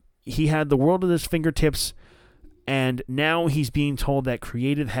where he had the world at his fingertips, and now he's being told that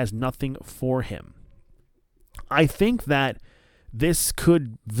creative has nothing for him. I think that this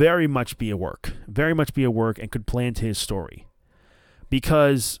could very much be a work, and could play into his story.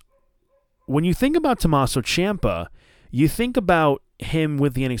 Because when you think about Tommaso Ciampa, you think about him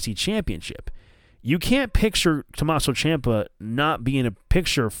with the NXT Championship. You can't picture Tommaso Ciampa not being a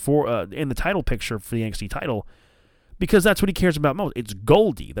picture for in the title picture for the NXT title, because that's what he cares about most. It's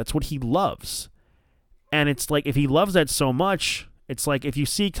Goldie. That's what he loves. And it's like, if he loves that so much, it's like if you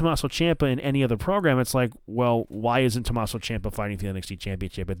see Tommaso Ciampa in any other program, it's like, well, why isn't Tommaso Ciampa fighting for the NXT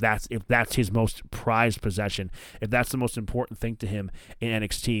Championship? If that's his most prized possession, if that's the most important thing to him in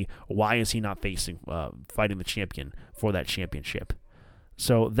NXT, why is he not fighting the champion for that championship?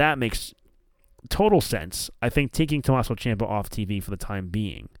 So that makes total sense. I think taking Tommaso Ciampa off TV for the time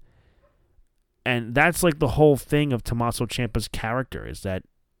being. And that's like the whole thing of Tommaso Ciampa's character, is that,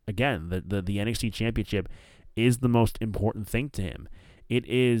 again, the NXT Championship is the most important thing to him. It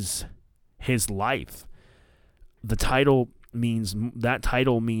is his life. That title means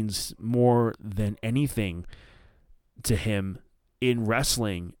more than anything to him in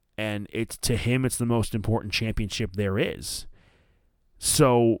wrestling, and it's the most important championship there is.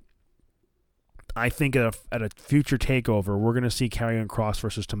 So I think at a future takeover, we're going to see Karrion Kross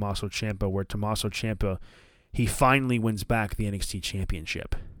versus Tommaso Ciampa, where Tommaso Ciampa, he finally wins back the NXT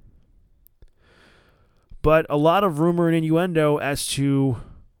Championship. But a lot of rumor and innuendo as to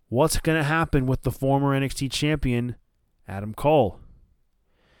what's going to happen with the former NXT champion, Adam Cole.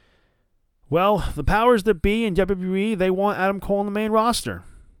 Well, the powers that be in WWE, they want Adam Cole on the main roster.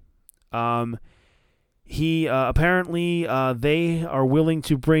 He apparently they are willing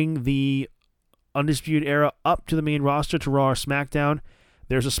to bring the Undisputed Era up to the main roster, to Raw or SmackDown.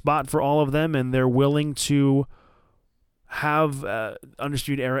 There's a spot for all of them, and they're willing to have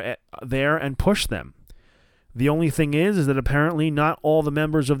Undisputed Era there and push them. The only thing is that apparently not all the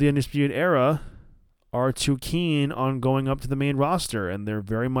members of the Undisputed Era are too keen on going up to the main roster, and they're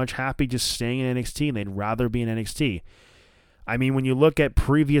very much happy just staying in NXT, and they'd rather be in NXT. I mean, when you look at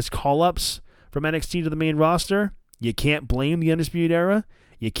previous call-ups from NXT to the main roster, you can't blame the Undisputed Era.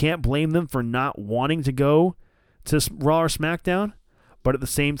 You can't blame them for not wanting to go to Raw or SmackDown, but at the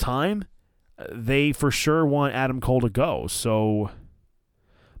same time, they for sure want Adam Cole to go. So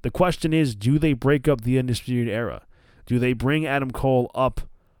the question is, do they break up the Undisputed Era? Do they bring Adam Cole up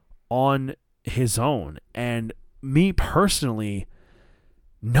on his own? And me personally,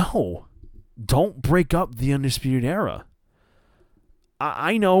 no. Don't break up the Undisputed Era.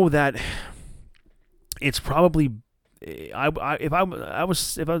 I know that it's probably, if I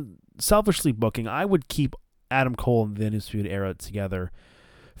was selfishly booking, I would keep Adam Cole and the Undisputed Era together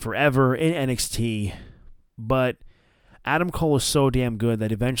forever in NXT. But Adam Cole is so damn good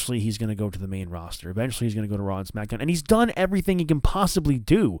that eventually he's going to go to the main roster. Eventually he's going to go to Raw and SmackDown. And he's done everything he can possibly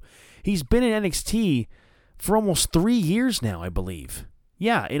do. He's been in NXT for almost 3 years now, I believe.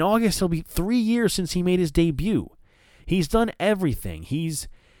 Yeah, in August it'll be 3 years since he made his debut. He's done everything. He's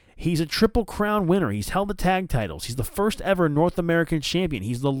a Triple Crown winner. He's held the tag titles. He's the first ever North American champion.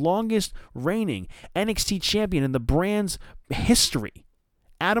 He's the longest reigning NXT champion in the brand's history.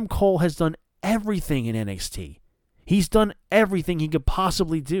 Adam Cole has done everything in NXT. He's done everything he could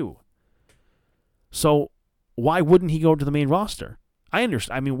possibly do. So why wouldn't he go to the main roster? I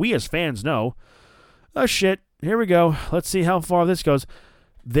understand. I mean, we as fans know, oh shit, here we go. Let's see how far this goes.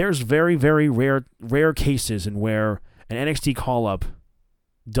 There's very, very rare cases in where an NXT call-up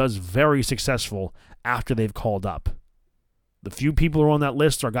does very successful after they've called up. The few people who are on that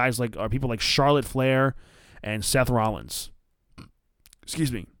list are people like Charlotte Flair and Seth Rollins.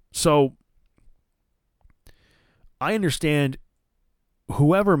 Excuse me. So I understand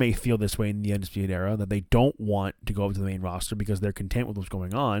whoever may feel this way in the Undisputed Era, that they don't want to go up to the main roster because they're content with what's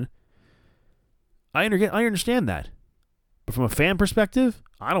going on. I understand that. But from a fan perspective,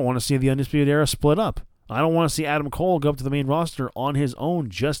 I don't want to see the Undisputed Era split up. I don't want to see Adam Cole go up to the main roster on his own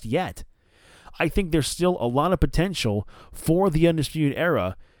just yet. I think there's still a lot of potential for the Undisputed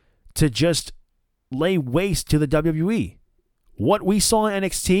Era to just lay waste to the WWE. What we saw in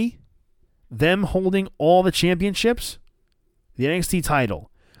NXT, them holding all the championships, the NXT title,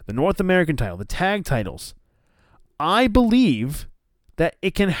 the North American title, the tag titles, I believe that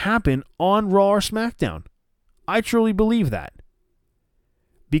it can happen on Raw or SmackDown. I truly believe that.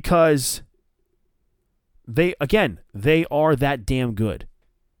 Because they are that damn good.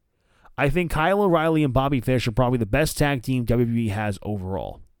 I think Kyle O'Reilly and Bobby Fish are probably the best tag team WWE has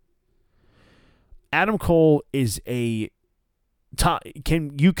overall. Adam Cole is a top.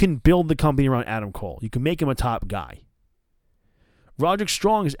 You can build the company around Adam Cole. You can make him a top guy. Roderick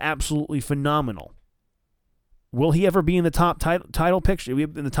Strong is absolutely phenomenal. Will he ever be in the top title picture?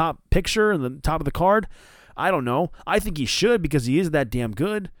 In the top picture, in the top of the card? I don't know. I think he should because he is that damn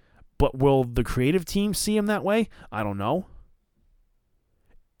good. But will the creative team see him that way? I don't know.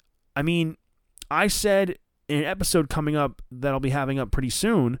 I mean, I said in an episode coming up that I'll be having up pretty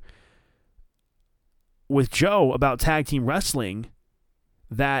soon with Joe about tag team wrestling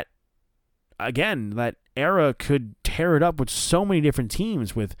that, again, that era could tear it up with so many different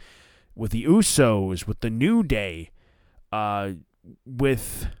teams, with the Usos, with the New Day,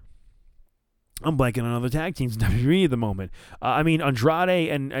 with... I'm blanking on other tag teams in WWE at the moment. Andrade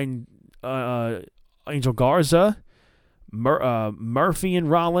and Angel Garza, Murphy and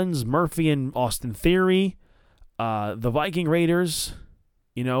Rollins, Murphy and Austin Theory, the Viking Raiders,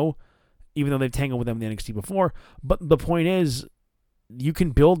 even though they've tangled with them in the NXT before. But the point is, you can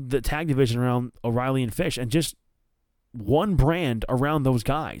build the tag division around O'Reilly and Fish and just one brand around those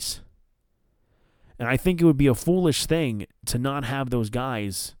guys. And I think it would be a foolish thing to not have those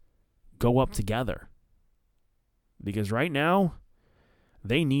guys go up together. Because right now,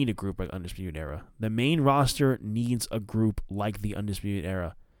 they need a group like Undisputed Era. The main roster needs a group like the Undisputed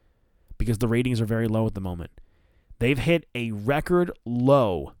Era because the ratings are very low at the moment. They've hit a record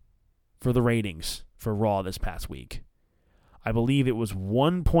low for the ratings for Raw this past week. I believe it was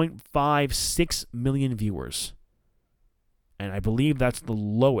 1.56 million viewers. And I believe that's the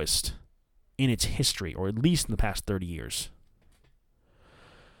lowest in its history, or at least in the past 30 years.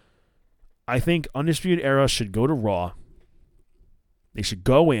 I think Undisputed Era should go to Raw. They should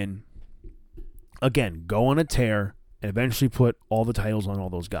go in, again, go on a tear, and eventually put all the titles on all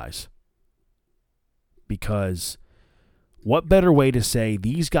those guys. Because what better way to say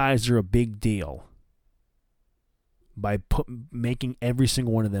these guys are a big deal by making every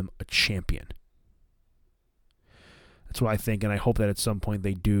single one of them a champion? That's what I think, and I hope that at some point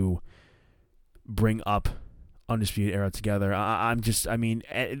they do bring up Undisputed Era together. It's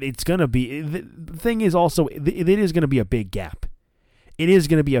going to be... The thing is also, it is going to be a big gap. It is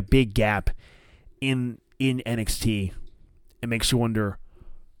going to be a big gap in NXT. It makes you wonder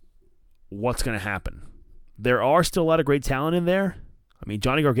what's going to happen. There are still a lot of great talent in there. I mean,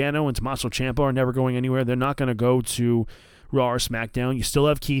 Johnny Gargano and Tommaso Ciampa are never going anywhere. They're not going to go to Raw or SmackDown. You still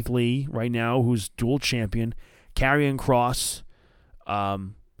have Keith Lee right now, who's dual champion. Karrion Kross.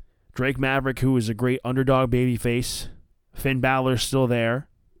 Drake Maverick, who is a great underdog babyface. Finn Balor's still there.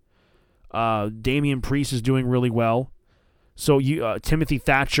 Damian Priest is doing really well. So Timothy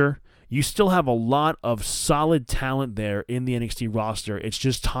Thatcher. You still have a lot of solid talent there in the NXT roster. It's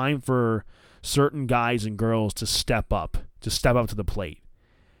just time for certain guys and girls to step up to the plate.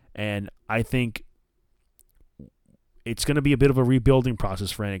 And I think it's going to be a bit of a rebuilding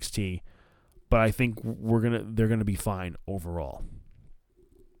process for NXT. but I think they're gonna be fine overall.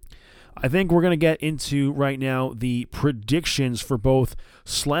 I think we're going to get into right now the predictions for both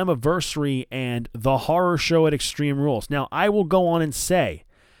Slammiversary and the horror show at Extreme Rules. Now, I will go on and say,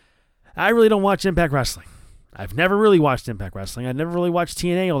 I really don't watch Impact Wrestling. I've never really watched Impact Wrestling. I've never really watched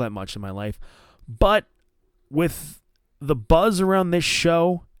TNA all that much in my life. But with the buzz around this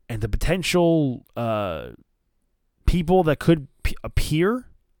show and the potential people that could appear,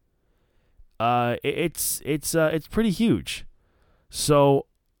 it's pretty huge. So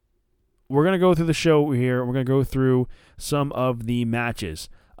we're going to go through the show here. We're going to go through some of the matches.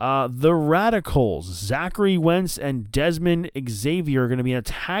 The Radicals, Zachary Wentz and Desmond Xavier, are going to be in a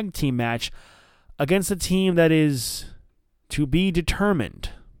tag team match against a team that is to be determined.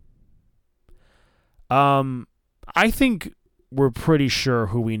 I think we're pretty sure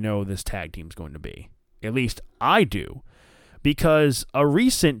who we know this tag team is going to be. At least I do. Because a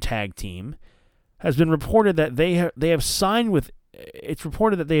recent tag team has been reported that they have signed with... It's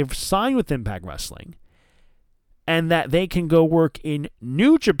reported that they have signed with Impact Wrestling and that they can go work in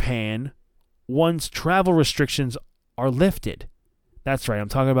New Japan once travel restrictions are lifted. That's right. I'm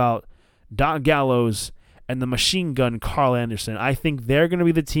talking about Doc Gallows and the Machine Gun Carl Anderson. I think they're going to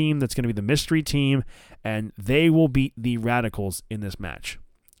be the team that's going to be the mystery team, and they will beat the Radicals in this match.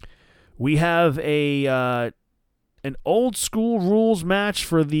 We have an old school rules match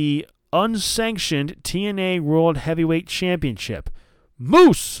for the unsanctioned TNA World Heavyweight Championship.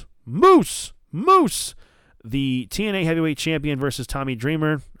 Moose! The TNA Heavyweight Champion versus Tommy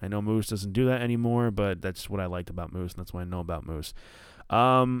Dreamer. I know Moose doesn't do that anymore, but that's what I liked about Moose, and that's what I know about Moose.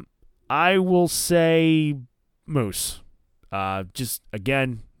 I will say Moose. Just,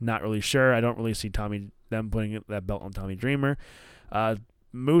 again, not really sure. I don't really see them putting that belt on Tommy Dreamer.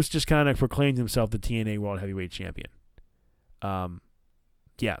 Moose just kind of proclaimed himself the TNA World Heavyweight Champion.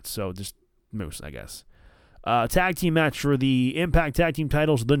 Yeah, so just Moose, I guess. Tag team match for the Impact Tag Team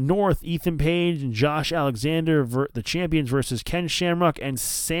titles. The North, Ethan Page and Josh Alexander, the champions, versus Ken Shamrock and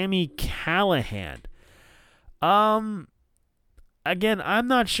Sami Callihan. Again, I'm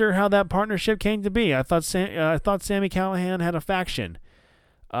not sure how that partnership came to be. I thought Sami Callihan had a faction.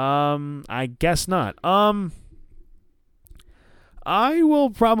 I guess not. I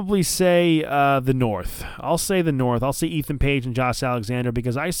will probably say the North. I'll say the North. I'll say Ethan Page and Josh Alexander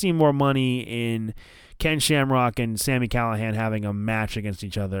because I see more money in Ken Shamrock and Sami Callihan having a match against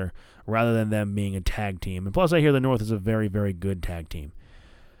each other rather than them being a tag team. And plus, I hear the North is a very, very good tag team.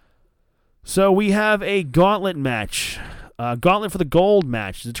 So we have a gauntlet match. Gauntlet for the Gold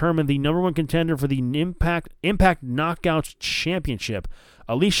match to determine the number one contender for the Impact Knockouts Championship.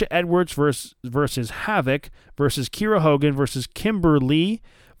 Alicia Edwards versus Havoc versus Kira Hogan versus Kimber Lee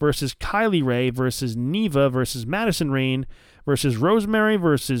versus Kylie Ray versus Neva versus Madison Rayne versus Rosemary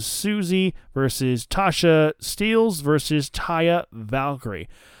versus Susie versus Tasha Steelz versus Taya Valkyrie.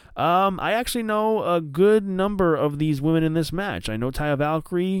 I actually know a good number of these women in this match. I know Taya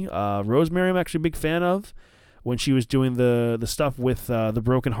Valkyrie. Rosemary I'm actually a big fan of when she was doing the stuff with the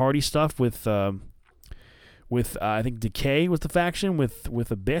Broken Hardy stuff with I think Decay was the faction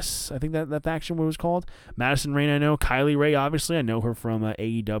with Abyss. I think that faction was called. Madison Rayne I know. Kylie Ray obviously I know her from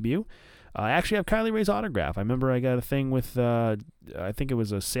AEW. I actually have Kylie Ray's autograph. I remember I got a thing with I think it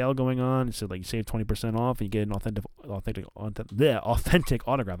was a sale going on. It said like you save 20% off and you get an authentic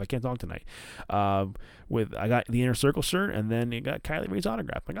autograph. I can't talk tonight. I got the Inner Circle shirt and then it got Kylie Ray's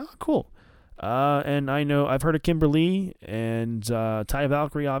autograph. I'm like, oh, cool. And I know I've heard of Kimberly and Taya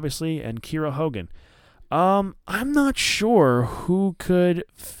Valkyrie obviously and Kira Hogan. I'm not sure who could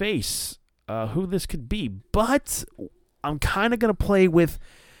face who this could be, but I'm kind of going to play with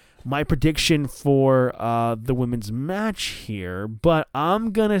my prediction for the women's match here, but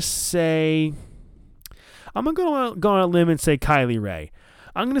I'm going to go on a limb and say Kylie Ray.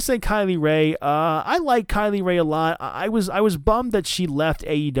 I'm going to say Kylie Ray. I like Kylie Ray a lot. I was bummed that she left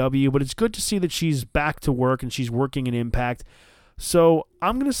AEW, but it's good to see that she's back to work and she's working in Impact. So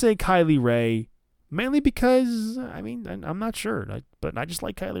I'm going to say Kylie Ray, mainly because, I mean, I'm not sure, but I just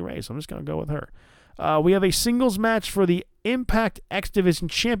like Kylie Ray, so I'm just going to go with her. We have a singles match for the Impact X Division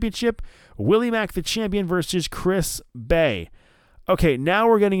Championship. Willie Mack, the champion, versus Chris Bay. Okay, now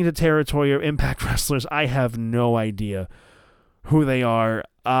we're getting into territory of Impact wrestlers. I have no idea who they are,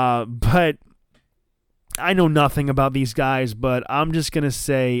 but I know nothing about these guys, but I'm just going to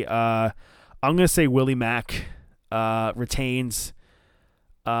say, Willie Mack retains.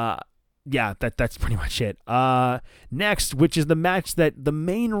 Yeah, that's pretty much it. Next, which is the match that the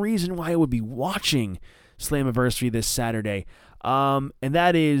main reason why I would be watching Slammiversary this Saturday, and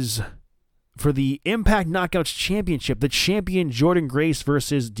that is for the Impact Knockouts Championship, the champion Jordynne Grace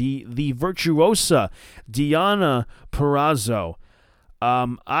versus the virtuosa Deonna Purrazzo.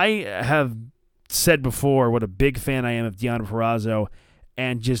 I have said before what a big fan I am of Deonna Purrazzo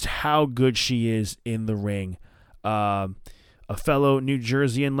and just how good she is in the ring. A fellow New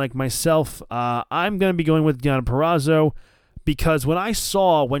Jerseyan like myself, I'm going to be going with Deonna Purrazzo because when I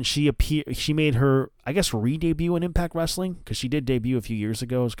saw when she made her, I guess, re-debut in Impact Wrestling, because she did debut a few years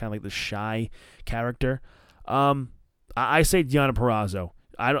ago. It was kind of like the shy character. I say Deonna Purrazzo.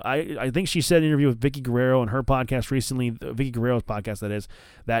 I think she said in an interview with Vicky Guerrero on her podcast recently, Vicky Guerrero's podcast that is,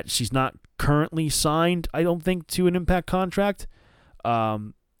 that she's not currently signed, I don't think, to an Impact contract.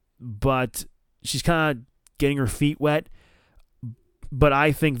 But she's kind of getting her feet wet. But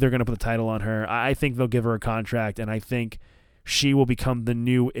I think they're going to put the title on her. I think they'll give her a contract, and I think she will become the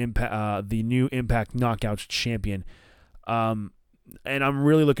new Impact Knockouts champion. And I'm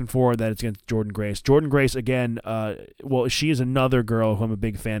really looking forward that it's against Jordynne Grace. Jordynne Grace, again, she is another girl who I'm a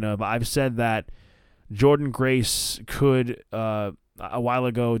big fan of. I've said that Jordynne Grace could, a while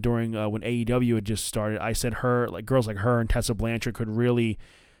ago during when AEW had just started, I said girls like her and Tessa Blanchard could really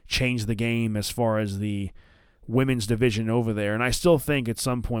change the game as far as the women's division over there. And I still think at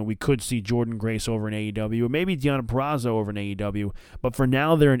some point we could see Jordynne Grace over in AEW, or maybe Deonna Purrazzo over in AEW. But for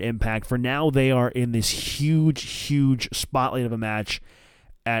now, they're in Impact. For now, they are in this huge, huge spotlight of a match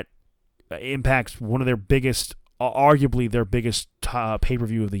at Impact's one of their biggest, arguably their biggest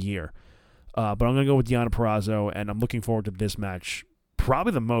pay-per-view of the year. But I'm going to go with Deonna Purrazzo, and I'm looking forward to this match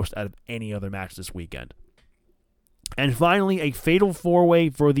probably the most out of any other match this weekend. And finally, a fatal four-way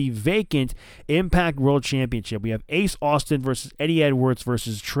for the vacant Impact World Championship. We have Ace Austin versus Eddie Edwards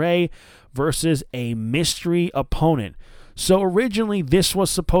versus Trey versus a mystery opponent. So originally, this was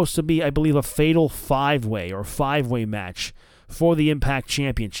supposed to be, I believe, a fatal five-way or five-way match for the Impact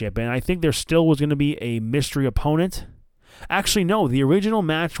Championship. And I think there still was going to be a mystery opponent. Actually, no. The original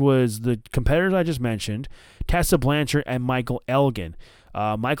match was the competitors I just mentioned, Tessa Blanchard and Michael Elgin.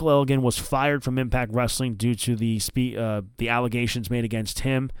 Michael Elgin was fired from Impact Wrestling due to the allegations made against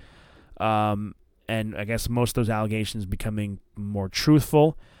him, and I guess most of those allegations becoming more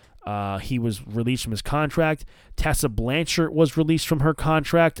truthful. He was released from his contract. Tessa Blanchard was released from her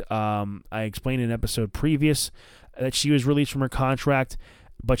contract. I explained in an episode previous that she was released from her contract,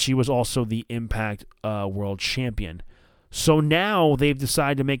 but she was also the Impact World Champion. So now they've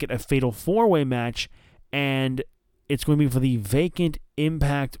decided to make it a fatal four-way match, and it's going to be for the vacant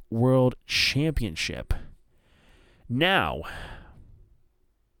Impact World Championship. Now,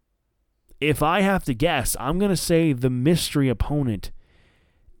 if I have to guess, I'm going to say the mystery opponent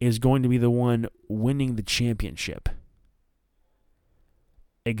is going to be the one winning the championship.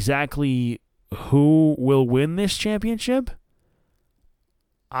 Exactly who will win this championship?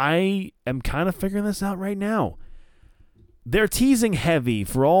 I am kind of figuring this out right now. They're teasing heavy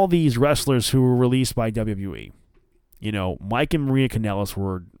for all these wrestlers who were released by WWE. You know, Mike and Maria Kanellis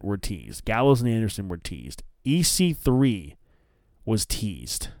were teased. Gallows and Anderson were teased. EC3 was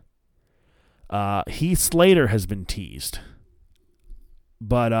teased. Heath Slater has been teased.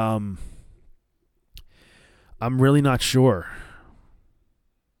 But I'm really not sure.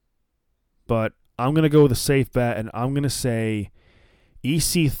 But I'm going to go with a safe bet, and I'm going to say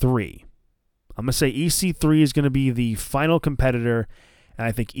EC3. I'm going to say EC3 is going to be the final competitor, and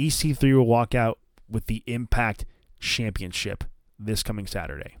I think EC3 will walk out with the Impact Championship this coming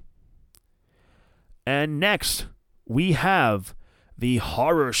Saturday. And next, we have the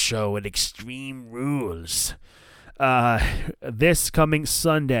horror show at Extreme Rules this coming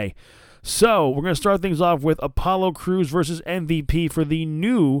Sunday. So we're going to start things off with Apollo Crews versus MVP for the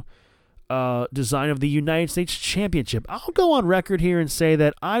new design of the United States Championship. I'll go on record here and say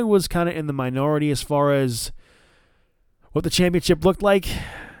that I was kind of in the minority as far as what the championship looked like.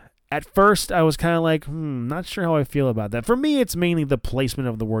 At first, I was kind of like, not sure how I feel about that. For me, it's mainly the placement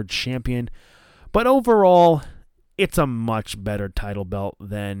of the word champion. But overall, it's a much better title belt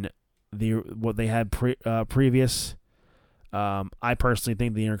than what they had previous. I personally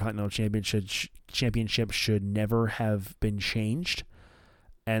think the Intercontinental Championship should never have been changed,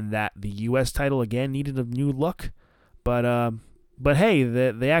 and that the U.S. title again needed a new look. But hey,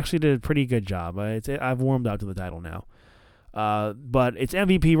 they actually did a pretty good job. I've warmed up to the title now. But it's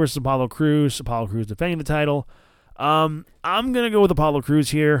MVP versus Apollo Crews. Apollo Crews defending the title. I'm gonna go with Apollo Crews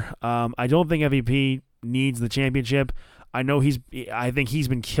here. I don't think MVP needs the championship. I think he's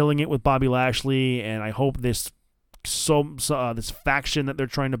been killing it with Bobby Lashley, and I hope this faction that they're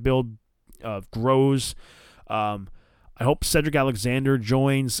trying to build grows. I hope Cedric Alexander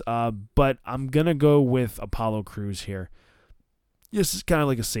joins, but I'm gonna go with Apollo Crews here. this is kind of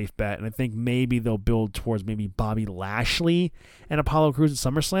like a safe bet, and I think maybe they'll build towards maybe Bobby Lashley and Apollo Crews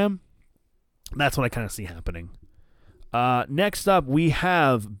at SummerSlam. That's what I kind of see happening. Next up, we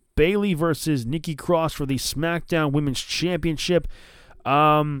have Bayley versus Nikki Cross for the SmackDown Women's Championship.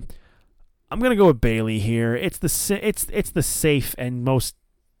 I'm gonna go with Bayley here. It's the safe and most,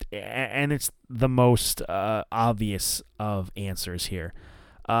 and it's the most obvious of answers here.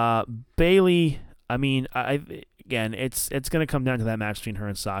 Bayley. I mean, again, it's gonna come down to that match between her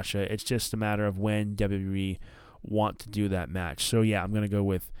and Sasha. It's just a matter of when WWE want to do that match. So yeah, I'm gonna go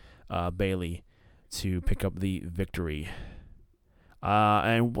with Bayley to pick up the victory.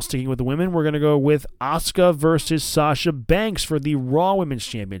 And sticking with the women, we're going to go with Asuka versus Sasha Banks for the Raw Women's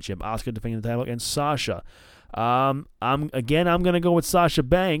Championship. Asuka defending the title against Sasha. I'm going to go with Sasha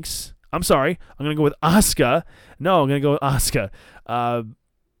Banks. I'm going to go with Asuka. No, I'm going to go with Asuka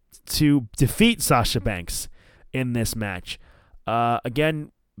to defeat Sasha Banks in this match.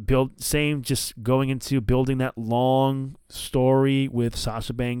 Again, just going into building that long story with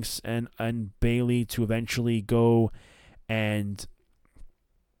Sasha Banks and Bayley to eventually go and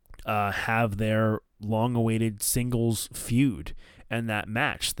have their long-awaited singles feud and that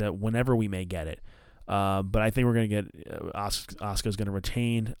match that whenever we may get it. But I think we're going to get Asuka's going to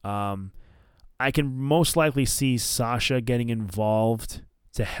retain. I can most likely see Sasha getting involved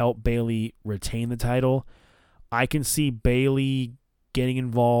to help Bayley retain the title. I can see Bayley getting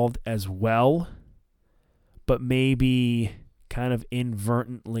involved as well, but maybe kind of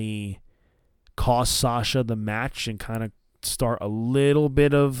inadvertently cost Sasha the match and kind of start a little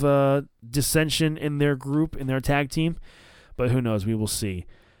bit of dissension in their group, in their tag team. But who knows? We will see.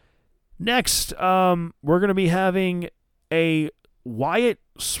 Next, we're going to be having a Wyatt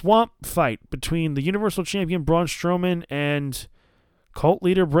Swamp fight between the Universal Champion Braun Strowman and cult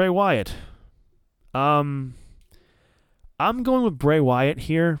leader Bray Wyatt. I'm going with Bray Wyatt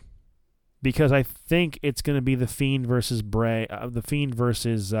here because I think it's going to be the Fiend versus Braun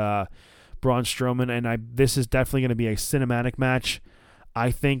Strowman, and this is definitely going to be a cinematic match. I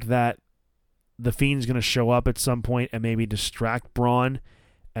think that the Fiend's going to show up at some point and maybe distract Braun,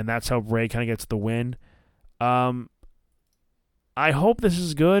 and that's how Bray kind of gets the win. I hope this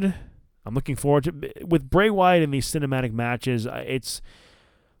is good. I'm looking forward to with Bray Wyatt in these cinematic matches. It's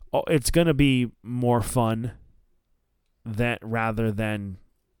going to be more fun rather than,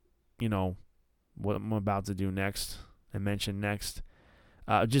 what I'm about to do next and mention next.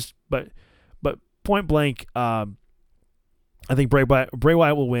 But point blank, I think Bray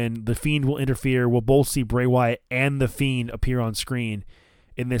Wyatt will win. The Fiend will interfere. We'll both see Bray Wyatt and the Fiend appear on screen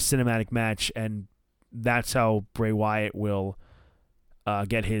in this cinematic match, and that's how Bray Wyatt will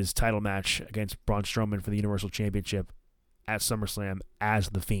get his title match against Braun Strowman for the Universal Championship at SummerSlam as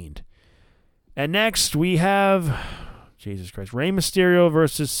the Fiend. And next we have, Jesus Christ, Rey Mysterio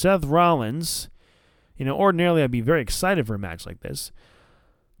versus Seth Rollins. Ordinarily I'd be very excited for a match like this,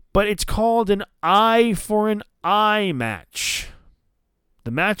 but it's called an eye for an eye match.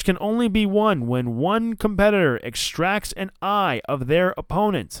 The match can only be won when one competitor extracts an eye of their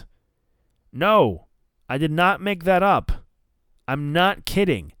opponent. No, I did not make that up. I'm not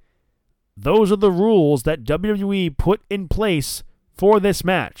kidding. Those are the rules that WWE put in place for this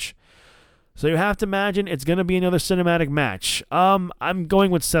match. So you have to imagine it's going to be another cinematic match. I'm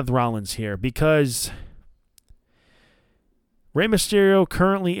going with Seth Rollins here because Rey Mysterio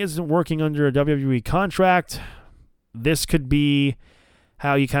currently isn't working under a WWE contract. This could be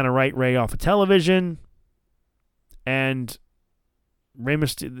how you kind of write Rey off of television. And Rey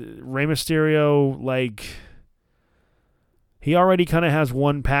Mysterio, he already kind of has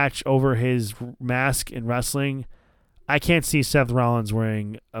one patch over his mask in wrestling. I can't see Seth Rollins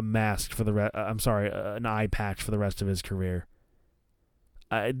wearing a mask for an eye patch for the rest of his career.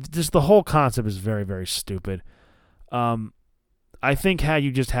 Just the whole concept is very, very stupid. I think had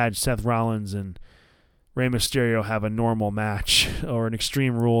you just had Seth Rollins and Rey Mysterio have a normal match or an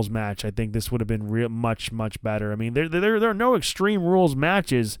Extreme Rules match, I think this would have been much, much better. I mean, there are no Extreme Rules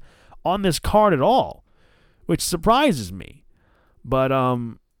matches on this card at all, which surprises me. But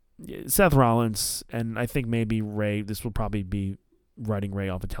Seth Rollins, and I think maybe Rey, this will probably be writing Rey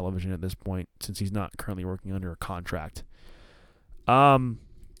off of television at this point since he's not currently working under a contract. Next,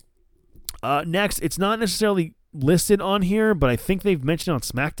 it's not necessarily listed on here, but I think they've mentioned on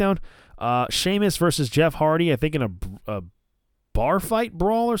SmackDown, Sheamus versus Jeff Hardy, I think in a bar fight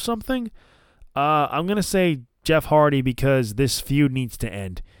brawl or something. I'm going to say Jeff Hardy because this feud needs to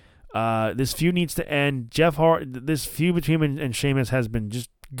end. This feud between him and Sheamus has been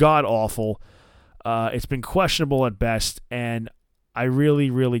just god-awful. It's been questionable at best, and I really,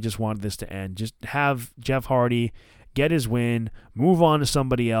 really just wanted this to end. Just have Jeff Hardy get his win, move on to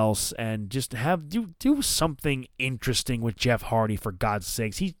somebody else, and just do something interesting with Jeff Hardy, for God's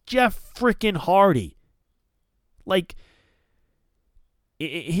sakes. He's Jeff freaking Hardy. Like,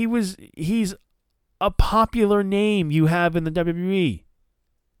 he's a popular name you have in the WWE.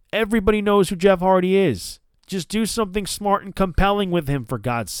 Everybody knows who Jeff Hardy is. Just do something smart and compelling with him, for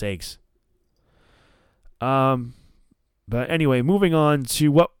God's sakes. But anyway, moving on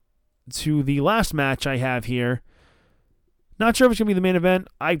to the last match I have here. Not sure if it's going to be the main event.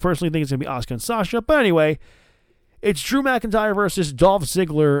 I personally think it's going to be Asuka and Sasha. But anyway, it's Drew McIntyre versus Dolph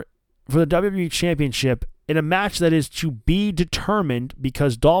Ziggler for the WWE Championship in a match that is to be determined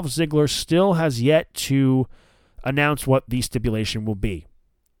because Dolph Ziggler still has yet to announce what the stipulation will be.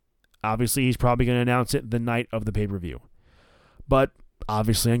 Obviously, he's probably going to announce it the night of the pay-per-view. But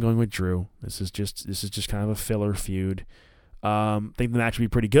obviously, I'm going with Drew. This is just kind of a filler feud. I think the match will be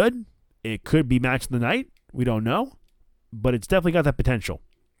pretty good. It could be match of the night. We don't know. But it's definitely got that potential.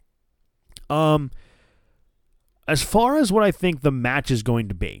 As far as what I think the match is going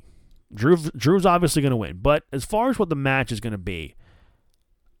to be, Drew's obviously going to win. But as far as what the match is going to be,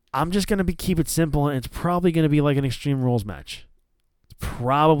 I'm just going to keep it simple, and it's probably going to be like an Extreme Rules match.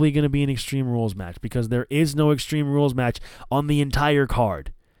 Probably going to be an Extreme Rules match because there is no Extreme Rules match on the entire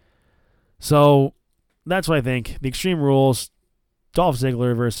card. So that's what I think. The Extreme Rules, Dolph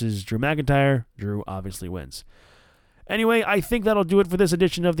Ziggler versus Drew McIntyre. Drew obviously wins. Anyway, I think that'll do it for this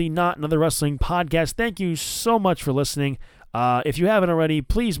edition of the Not Another Wrestling podcast. Thank you so much for listening. If you haven't already,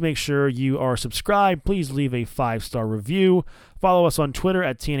 please make sure you are subscribed. Please leave a 5-star review. Follow us on Twitter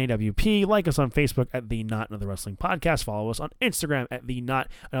at TNAWP. Like us on Facebook at the Not Another Wrestling Podcast. Follow us on Instagram at the Not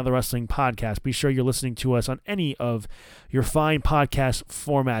Another Wrestling Podcast. Be sure you're listening to us on any of your fine podcast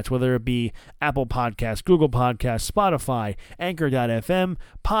formats, whether it be Apple Podcasts, Google Podcasts, Spotify, Anchor.fm,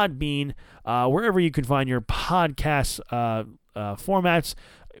 Podbean, wherever you can find your podcast formats.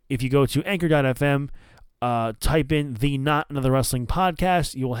 If you go to Anchor.fm, type in the Not Another Wrestling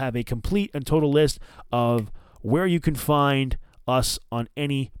Podcast. You will have a complete and total list of where you can find us on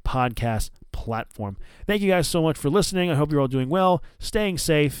any podcast platform. Thank you guys so much for listening. I hope you're all doing well, staying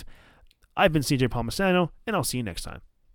safe. I've been CJ Palmisano, and I'll see you next time.